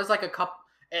 Yeah, there was like a couple,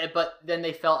 but then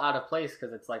they fell out of place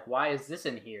because it's like, why is this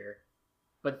in here?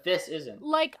 But this isn't.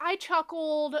 Like, I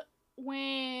chuckled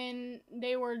when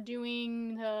they were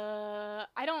doing the...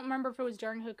 I don't remember if it was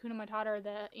during Hakuna Matata or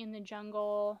the In the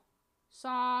Jungle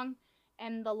song,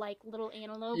 and the, like, little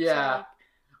antelopes Yeah. like,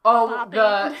 Oh,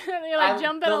 they're, like,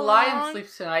 jumping the along. Lion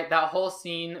Sleeps Tonight, that whole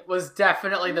scene was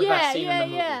definitely the best scene in the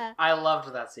movie. Yeah. I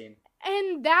loved that scene.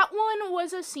 And that one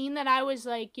was a scene that I was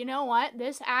like, you know what?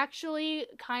 This actually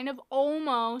kind of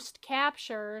almost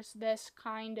captures this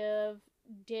kind of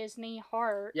Disney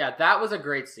heart. Yeah, that was a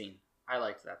great scene. I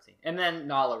liked that scene. And then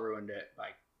Nala ruined it by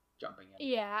jumping in.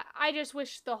 Yeah, I just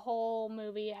wish the whole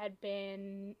movie had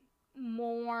been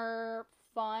more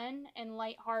fun and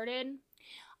lighthearted.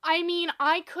 I mean,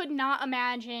 I could not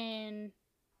imagine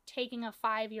taking a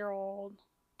 5-year-old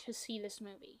to see this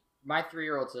movie. My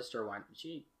 3-year-old sister went.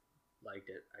 She liked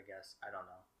it, I guess. I don't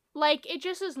know. Like, it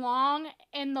just is long,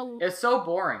 and it's so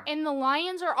boring. And the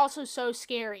lions are also so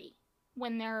scary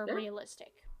when they're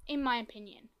realistic, in my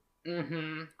opinion.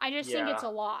 Mm-hmm. I just think it's a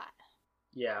lot.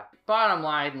 Yeah. Bottom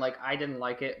line, like, I didn't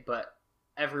like it, but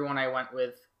everyone I went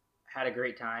with had a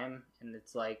great time, and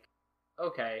it's like,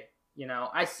 okay, you know,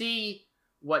 I see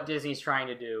what Disney's trying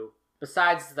to do,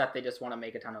 besides that they just want to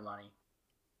make a ton of money.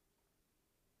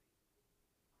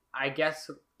 I guess,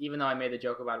 even though I made the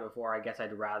joke about it before, I guess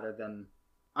I'd rather them...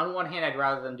 On one hand, I'd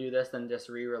rather them do this than just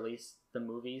re-release the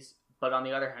movies, but on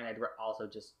the other hand, I'd also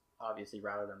just obviously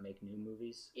rather them make new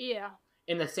movies. Yeah.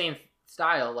 In the same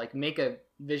style, like, make a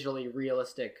visually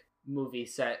realistic movie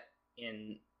set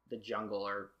in the jungle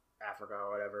or Africa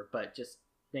or whatever, but just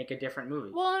make a different movie.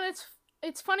 Well, and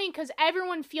it's funny because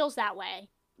everyone feels that way.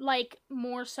 Like,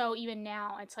 more so even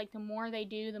now. It's like the more they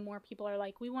do, the more people are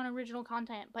like, we want original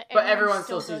content. But everyone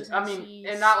still sees it. I mean,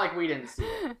 and not like we didn't see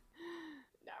it.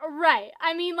 Right.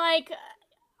 I mean, like,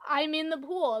 I'm in the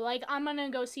pool. Like, I'm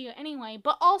gonna go see it anyway.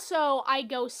 But also, I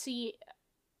go see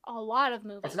a lot of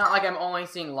movies. It's not like I'm only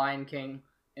seeing Lion King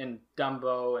and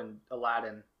Dumbo and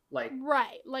Aladdin. Like,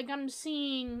 right. Like, I'm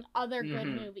seeing other good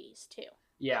movies, too.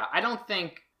 Yeah, I don't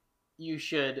think you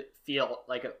should feel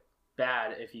like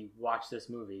bad if you watch this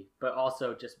movie, but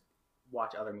also just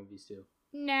watch other movies, too.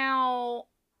 Now,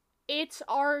 it's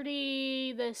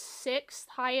already the 6th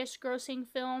highest grossing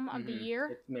film of the year.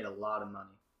 It's made a lot of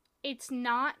money. It's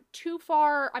not too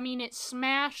far. I mean, it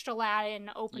smashed Aladdin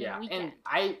opening weekend. And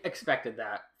I expected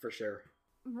that for sure.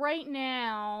 Right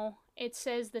now, it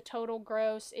says the total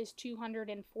gross is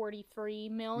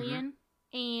 $243 million,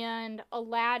 and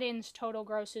Aladdin's total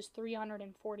gross is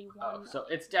 $341 million. So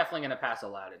it's definitely going to pass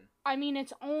Aladdin. I mean,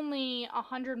 it's only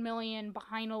 $100 million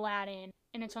behind Aladdin,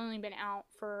 and it's only been out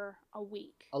for a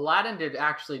week. Aladdin did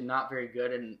actually not very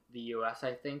good in the US,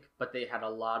 I think, but they had a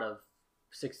lot of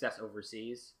success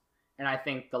overseas. And I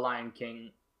think The Lion King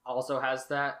also has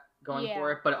that going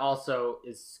for it, but also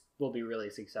will be really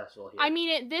successful here. I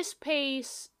mean, at this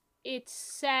pace, it's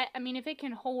set... I mean, if it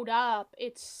can hold up,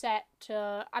 it's set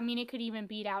to... I mean, it could even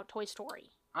beat out Toy Story.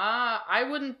 I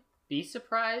wouldn't be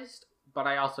surprised, but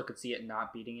I also could see it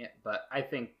not beating it. But I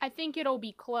think it'll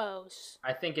be close.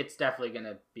 I think it's definitely going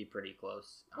to be pretty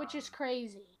close. Which is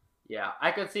crazy. Yeah,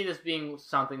 I could see this being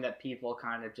something that people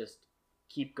kind of just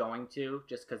keep going to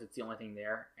just because it's the only thing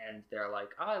there, and they're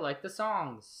like, oh, I like the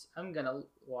songs, I'm gonna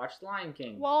watch Lion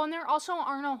King. Well, and there also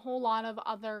aren't a whole lot of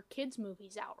other kids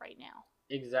movies out right now.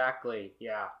 Exactly.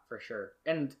 Yeah, for sure.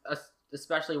 And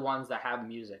especially ones that have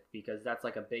music, because that's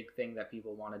like a big thing that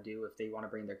people want to do if they want to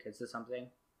bring their kids to something,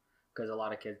 because a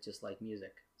lot of kids just like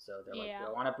music, so they're like, I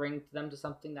want to bring them to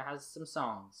something that has some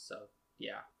songs. So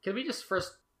yeah, can we just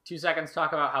first 2 seconds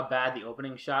talk about how bad the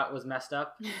opening shot was messed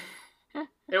up?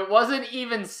 It wasn't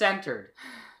even centered.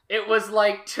 It was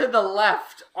like to the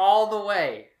left all the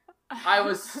way. I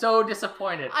was so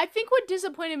disappointed. I think what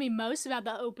disappointed me most about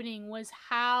the opening was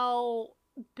how,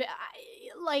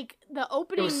 like, the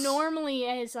opening normally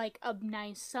is like a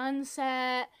nice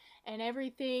sunset and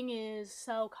everything is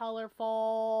so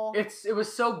colorful. It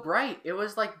was so bright. It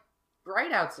was like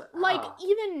bright outside. Like,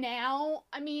 even now,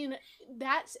 I mean,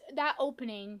 that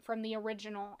opening from the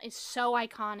original is so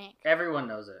iconic. Everyone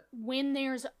knows it. When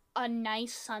there's a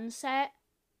nice sunset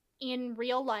in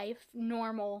real life,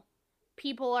 normal,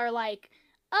 people are like,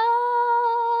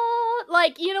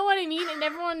 like, you know what I mean? And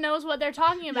everyone knows what they're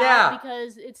talking about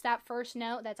because it's that first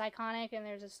note that's iconic, and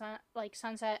there's a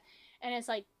sunset, and it's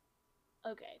like,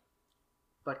 okay.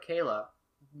 But Kayla,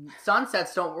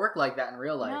 sunsets don't work like that in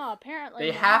real life. No, apparently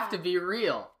they have to be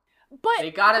real. But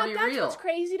they gotta be real. What's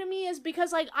crazy to me is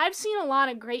because, like, I've seen a lot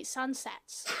of great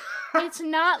sunsets. It's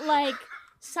not like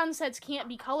sunsets can't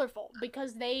be colorful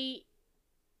because they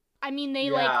like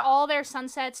Yeah. all their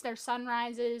sunsets, their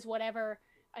sunrises, whatever,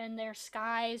 and their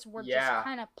skies were just Yeah.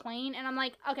 kind of plain. And I'm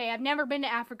like, okay, I've never been to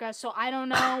Africa, so I don't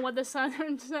know what the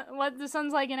sun's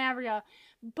like in Africa.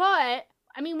 But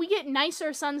I mean, we get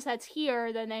nicer sunsets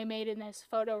here than they made in this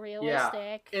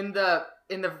photorealistic. In the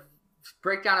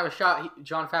breakdown of a shot,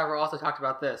 Jon Favreau also talked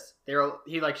about this.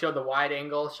 He like showed the wide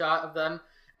angle shot of them,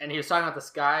 and he was talking about the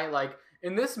sky. Like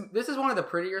in this is one of the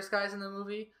prettier skies in the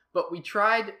movie. But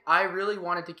I really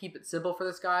wanted to keep it simple for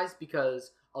the skies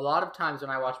because a lot of times when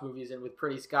I watch movies with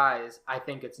pretty skies, I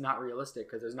think it's not realistic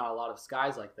because there's not a lot of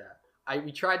skies like that.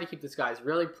 We tried to keep the skies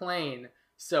really plain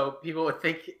so people would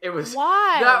think it was...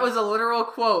 Why? That was a literal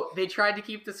quote. They tried to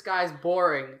keep the skies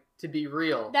boring to be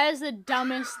real. That is the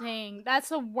dumbest thing. That's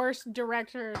the worst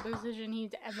director decision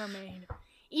he's ever made.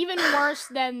 Even worse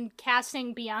than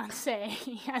casting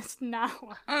Beyonce as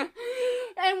Nala.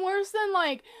 And worse than,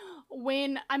 like...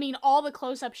 all the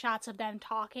close-up shots of them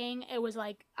talking, it was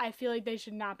like, I feel like they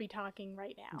should not be talking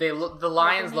right now. The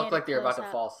lions looked like they were about to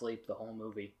fall asleep the whole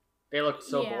movie. They looked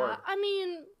so bored. I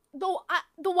mean,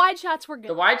 the wide shots were good.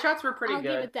 The wide shots were pretty good.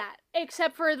 I'll give it that.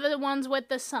 Except for the ones with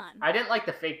the sun. I didn't like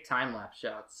the fake time-lapse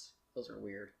shots. Those are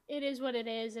weird. It is what it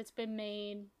is. It's been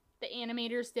made. The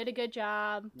animators did a good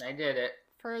job. They did it.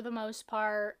 For the most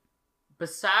part.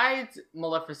 Besides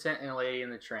Maleficent and Lady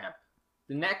and the Tramp,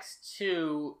 the next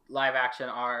two live action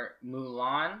are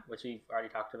Mulan, which we've already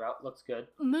talked about. Looks good.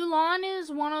 Mulan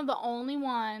is one of the only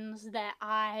ones that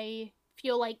I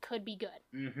feel like could be good.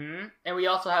 Mm-hmm. And we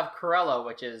also have Cruella,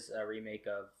 which is a remake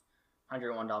of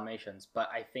 101 Dalmatians, but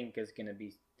I think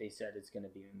they said it's going to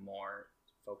be more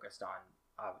focused on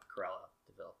Cruella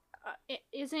DeVille.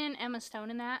 Isn't Emma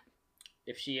Stone in that?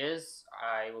 If she is,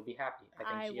 I will be happy.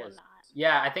 I think she will is. Not.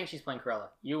 Yeah, I think she's playing Cruella.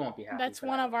 You won't be happy. That's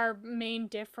one of our main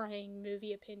differing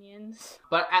movie opinions.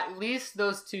 But at least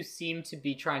those two seem to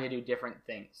be trying to do different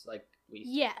things.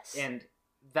 Yes. And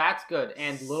that's good.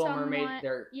 And Little Mermaid,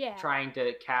 they're trying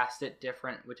to cast it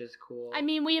different, which is cool. I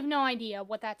mean, we have no idea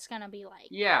what that's gonna be like.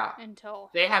 Yeah.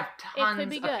 Until they have tons. It could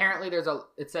be good. Apparently,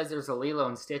 it says there's a Lilo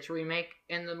and Stitch remake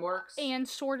in the works. And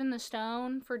Sword in the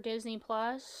Stone for Disney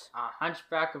Plus.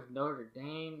 Hunchback of Notre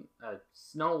Dame,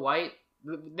 Snow White.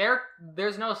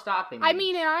 There's no stopping. I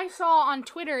mean, and I saw on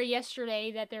Twitter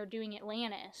yesterday that they're doing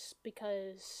Atlantis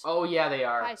because. Oh yeah, they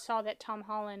are. I saw that Tom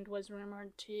Holland was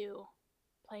rumored to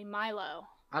play Milo.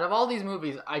 Out of all these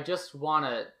movies, I just want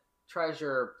a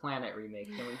Treasure Planet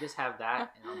remake. Can we just have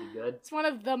that and I'll be good? It's one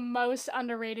of the most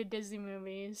underrated Disney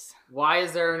movies. Why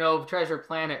is there no Treasure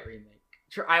Planet remake?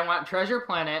 I want Treasure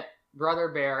Planet, Brother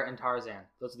Bear, and Tarzan.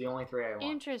 Those are the only three I want.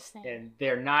 Interesting. And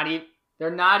they're not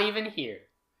even here.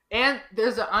 And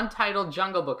there's an untitled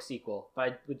Jungle Book sequel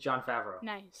with Jon Favreau.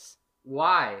 Nice.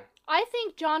 Why? I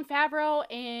think Jon Favreau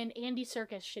and Andy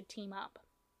Serkis should team up.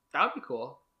 That would be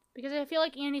cool. Because I feel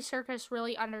like Andy Serkis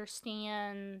really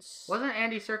understands... Wasn't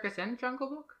Andy Serkis in Jungle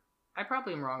Book? I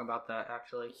probably am wrong about that,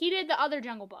 actually. He did the other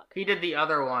Jungle Book. He did the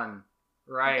other one.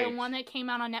 Right. The one that came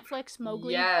out on Netflix,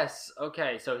 Mowgli. Yes.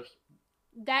 Okay, so...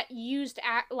 That used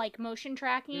motion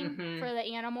tracking for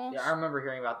the animals. Yeah, I remember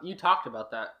hearing about... You talked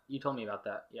about that. You told me about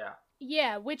that, yeah.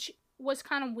 Yeah, which was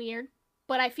kind of weird.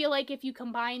 But I feel like if you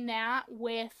combine that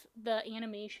with the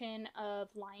animation of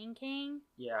Lion King,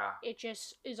 it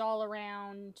just is all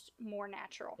around more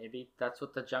natural. Maybe that's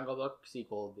what the Jungle Book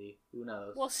sequel will be. Who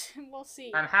knows? We'll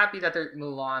see. I'm happy that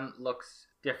Mulan looks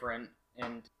different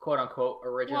and quote-unquote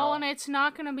original. Well, and it's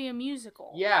not going to be a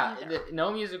musical. Yeah,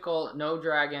 no musical, no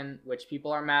dragon, which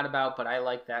people are mad about, but I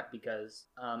like that because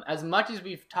as much as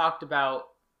we've talked about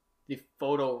the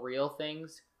photo-real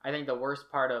things, I think the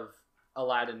worst part of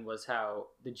Aladdin was how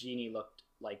the genie looked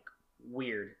like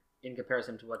weird in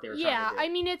comparison to what they were trying to do. Yeah, I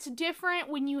mean it's different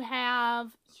when you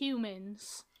have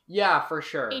humans. Yeah, for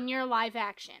sure. In your live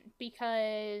action,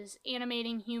 because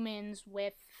animating humans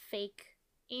with fake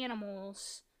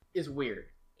animals is weird.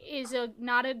 Is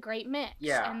not a great mix.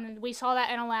 Yeah. And we saw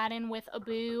that in Aladdin with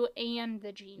Abu and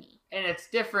the genie. And it's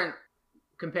different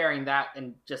comparing that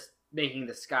and just making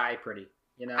the sky pretty,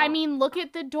 you know? I mean, look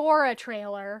at the Dora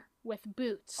trailer with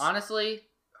Boots. Honestly,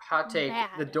 hot take,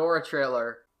 the Dora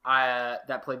trailer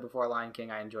that played before Lion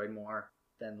King I enjoyed more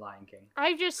than Lion King.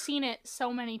 I've just seen it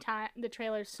so many times, the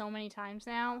trailers so many times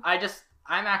now.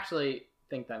 I'm actually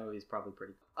think that movie's probably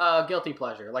pretty guilty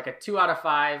pleasure, like a 2 out of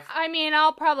 5. I mean,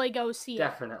 I'll probably go see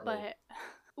Definitely. it. Definitely.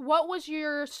 But what was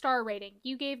your star rating?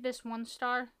 You gave this 1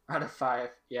 star? Out of 5,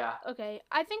 yeah. Okay,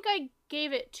 I think I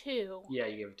gave it 2. Yeah,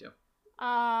 you gave it 2.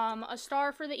 A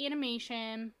star for the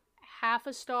animation, half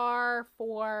a star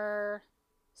for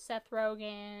Seth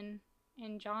Rogen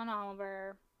and John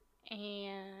Oliver,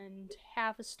 and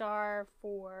half a star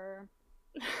for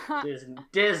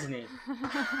Disney.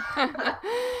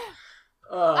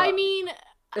 I mean,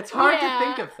 it's hard yeah, to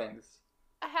think of things.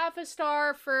 half a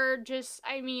star for just,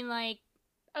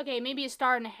 okay, maybe a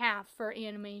star and a half for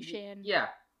animation. Yeah.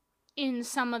 In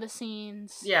some of the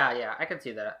scenes. Yeah, I can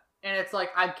see that. And it's like,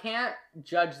 I can't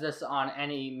judge this on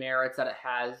any merits that it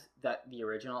has that the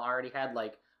original already had.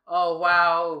 Like, oh,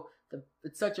 wow,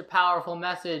 it's such a powerful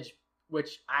message,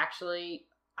 which actually,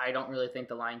 I don't really think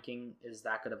The Lion King is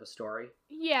that good of a story.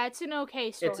 Yeah, it's an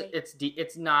okay story.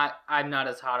 It's not, I'm not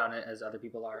as hot on it as other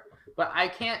people are. But I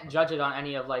can't judge it on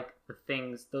any of, like,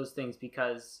 those things,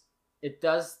 because it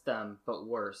does them, but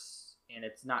worse. And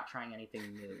it's not trying anything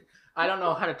new. I don't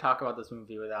know how to talk about this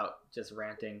movie without just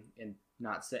ranting and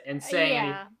saying.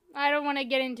 Yeah, I don't want to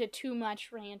get into too much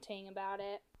ranting about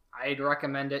it. I'd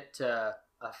recommend it to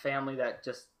a family that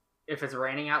just, if it's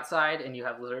raining outside and you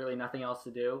have literally nothing else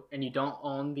to do, and you don't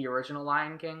own the original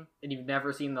Lion King, and you've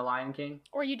never seen The Lion King,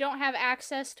 or you don't have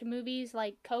access to movies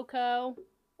like Coco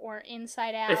or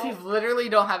Inside Out. If you literally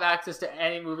don't have access to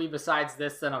any movie besides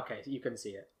this, then okay, you can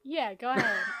see it. Yeah, go ahead.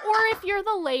 Or if you're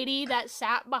the lady that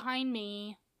sat behind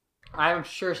me. I'm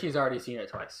sure she's already seen it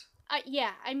twice.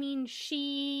 Yeah, I mean,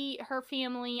 her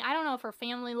family, I don't know if her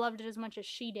family loved it as much as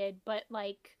she did, but,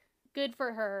 like, good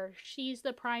for her. She's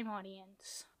the prime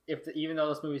audience. Even though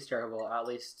this movie's terrible, at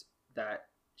least that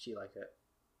she liked it.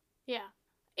 Yeah.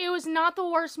 It was not the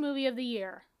worst movie of the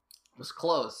year. It was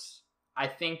close. I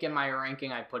think in my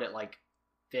ranking, I put it, like,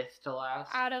 5th to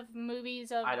last. Out of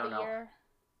movies of the year?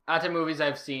 Out of movies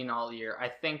I've seen all year. I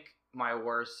think my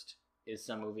worst is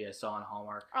some movie I saw on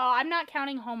Hallmark. Oh, I'm not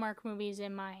counting Hallmark movies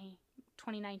in my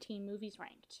 2019 movies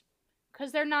ranked.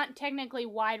 Because they're not technically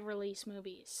wide release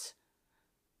movies.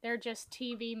 They're just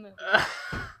TV movies.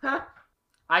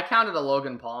 I counted a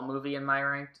Logan Paul movie in my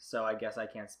ranked, so I guess I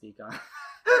can't speak on it.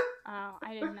 Oh,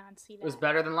 I did not see that. It was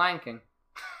better than Lion King.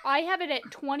 I have it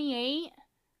at 28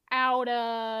 out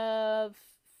of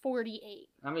 48.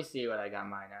 Let me see what I got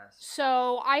mine as.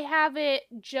 So I have it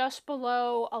just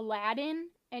below Aladdin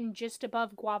and just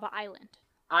above Guava Island.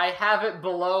 I have it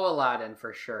below Aladdin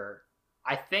for sure.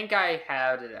 I think I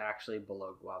had it actually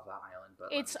below Guava Island,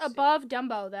 but it's above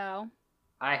Dumbo though.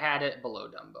 I had it below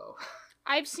Dumbo.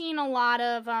 I've seen a lot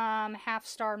of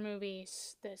half-star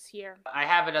movies this year. I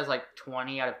have it as like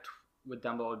 20 out of with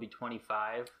Dumbo would be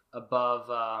 25 above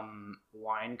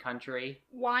Wine Country.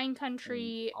 Wine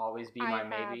Country Always Be My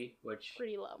Maybe, which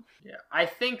pretty low. Yeah, I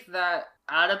think that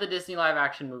out of the Disney live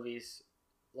action movies,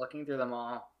 looking through them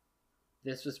all,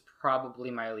 this was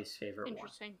probably my least favorite one.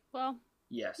 Interesting. Well,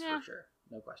 yes, yeah. For sure.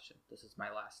 No question. This is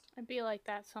my last. I'd be like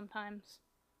that sometimes.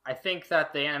 I think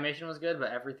that the animation was good,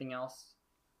 but everything else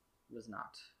was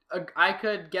not. I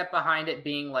could get behind it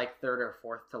being like 3rd or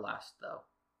 4th to last, though.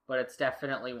 But it's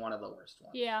definitely one of the worst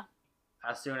ones. Yeah.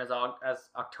 As soon as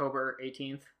October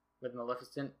 18th with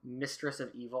Maleficent, Mistress of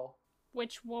Evil.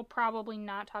 Which we'll probably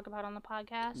not talk about on the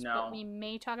podcast. No. But we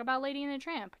may talk about Lady and the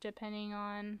Tramp, depending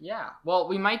on... Yeah. Well,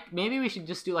 maybe we should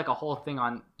just do like a whole thing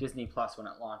on Disney Plus when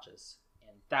it launches.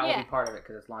 And that will be part of it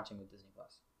because it's launching with Disney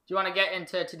Plus. Do you want to get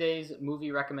into today's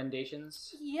movie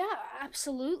recommendations? Yeah,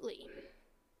 absolutely.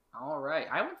 All right.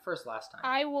 I went first last time.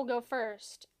 I will go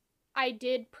first. I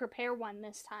did prepare one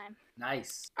this time.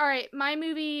 Nice. All right, my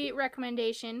movie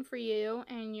recommendation for you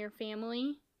and your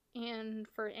family and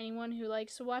for anyone who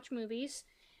likes to watch movies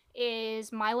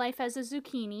is My Life as a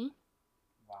Zucchini.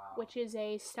 Wow. Which is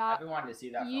a stop. I've been wanting to see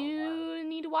that. You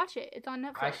need to watch it. It's on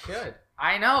Netflix. I should.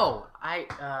 I know. I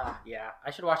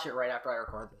should watch it right after I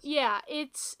record this. Yeah,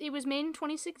 it was made in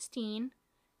 2016.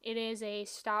 It is a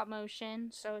stop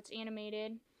motion, so it's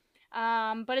animated.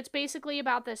 But it's basically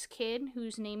about this kid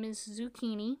whose name is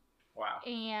Zucchini. Wow.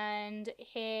 And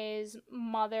his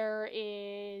mother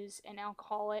is an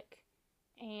alcoholic,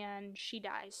 and she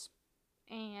dies.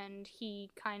 And he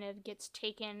kind of gets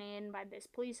taken in by this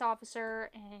police officer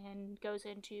and goes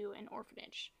into an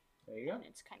orphanage. There you go. And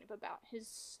it's kind of about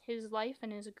his life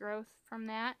and his growth from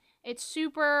that. It's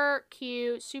super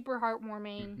cute, super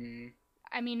heartwarming. Mm-hmm.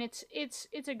 I mean, it's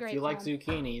a great film. If you like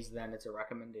zucchinis, then it's a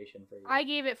recommendation for you. I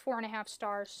gave it 4.5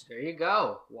 stars. There you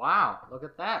go. Wow, look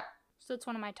at that. So it's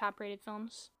one of my top-rated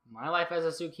films. My Life as a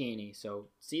Zucchini. So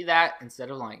see that instead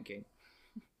of Lion King.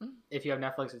 If you have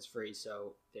Netflix, it's free.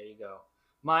 So there you go.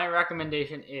 My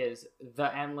recommendation is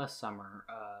The Endless Summer,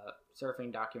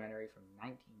 surfing documentary from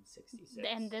 1966.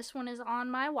 And this one is on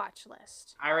my watch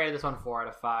list. I rated this one 4 out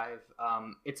of 5.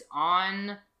 It's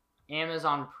on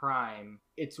Amazon Prime.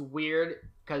 It's weird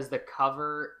because the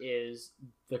cover is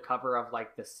the cover of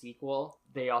like the sequel.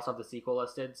 They also have the sequel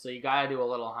listed, so you gotta do a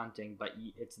little hunting, but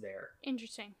it's there.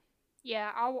 Interesting.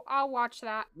 Yeah, I'll watch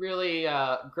that. Really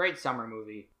great summer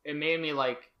movie. It made me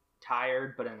like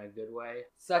tired, but in a good way.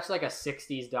 Such like a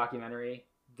 60s documentary.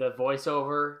 The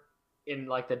voiceover in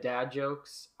like the dad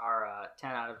jokes are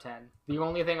 10 out of 10. The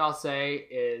only thing I'll say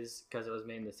is, because it was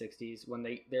made in the 60s, when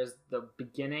there's the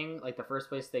beginning, like the first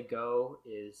place they go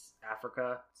is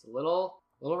Africa. It's a little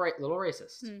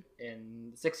racist.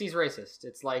 In the 60s racist.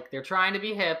 It's like they're trying to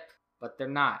be hip, but they're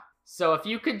not. So if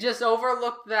you could just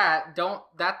overlook that,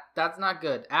 that's not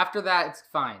good. After that, it's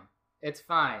fine. It's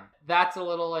fine. That's a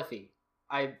little iffy.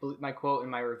 My quote in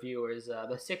my review is,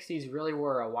 the 60s really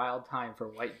were a wild time for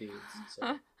white dudes.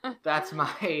 So that's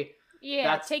my...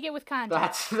 Yeah, take it with context.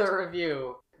 That's the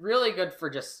review. Really good for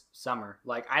just summer.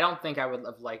 Like, I don't think I would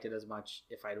have liked it as much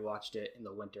if I'd watched it in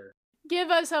the winter. Give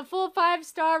us a full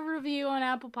 5-star review on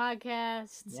Apple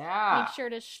Podcasts. Yeah. Make sure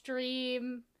to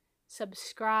stream,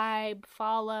 subscribe,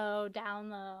 follow,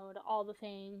 download, all the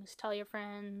things. Tell your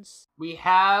friends. We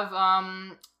have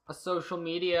a social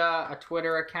media, a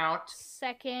Twitter account.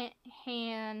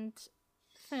 Secondhand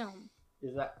Film.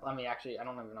 Is that? I don't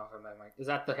even know if I'm at mic. Is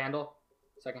that the handle?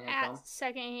 Secondhand Film.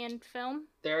 Secondhand Film.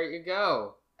 There you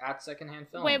go. At Secondhand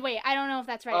Film. Wait. I don't know if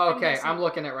that's right. Oh, okay, I'm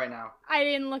looking at it right now. I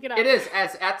didn't look it up. It is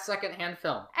at Secondhand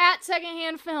Film. At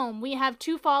Secondhand Film. We have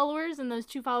 2 followers, and those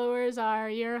 2 followers are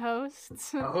your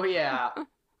hosts. Oh, yeah.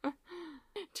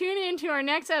 Tune in to our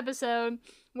next episode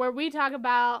where we talk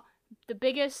about the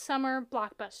biggest summer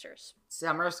blockbusters.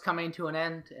 Summer's coming to an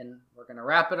end, and we're going to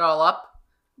wrap it all up.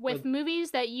 With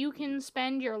movies that you can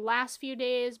spend your last few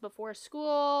days before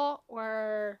school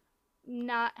or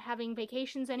not having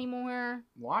vacations anymore.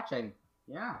 Watching.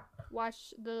 Yeah.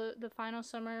 Watch the final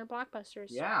summer blockbusters.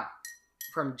 Yeah.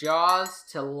 From Jaws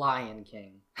to Lion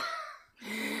King.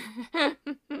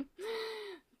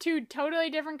 2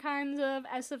 totally different kinds of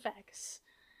SFX.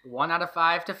 1 out of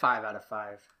 5 to 5 out of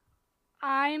 5.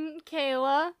 I'm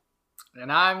Kayla.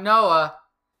 And I'm Noah.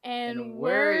 And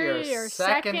we're your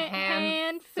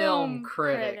second-hand film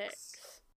critics.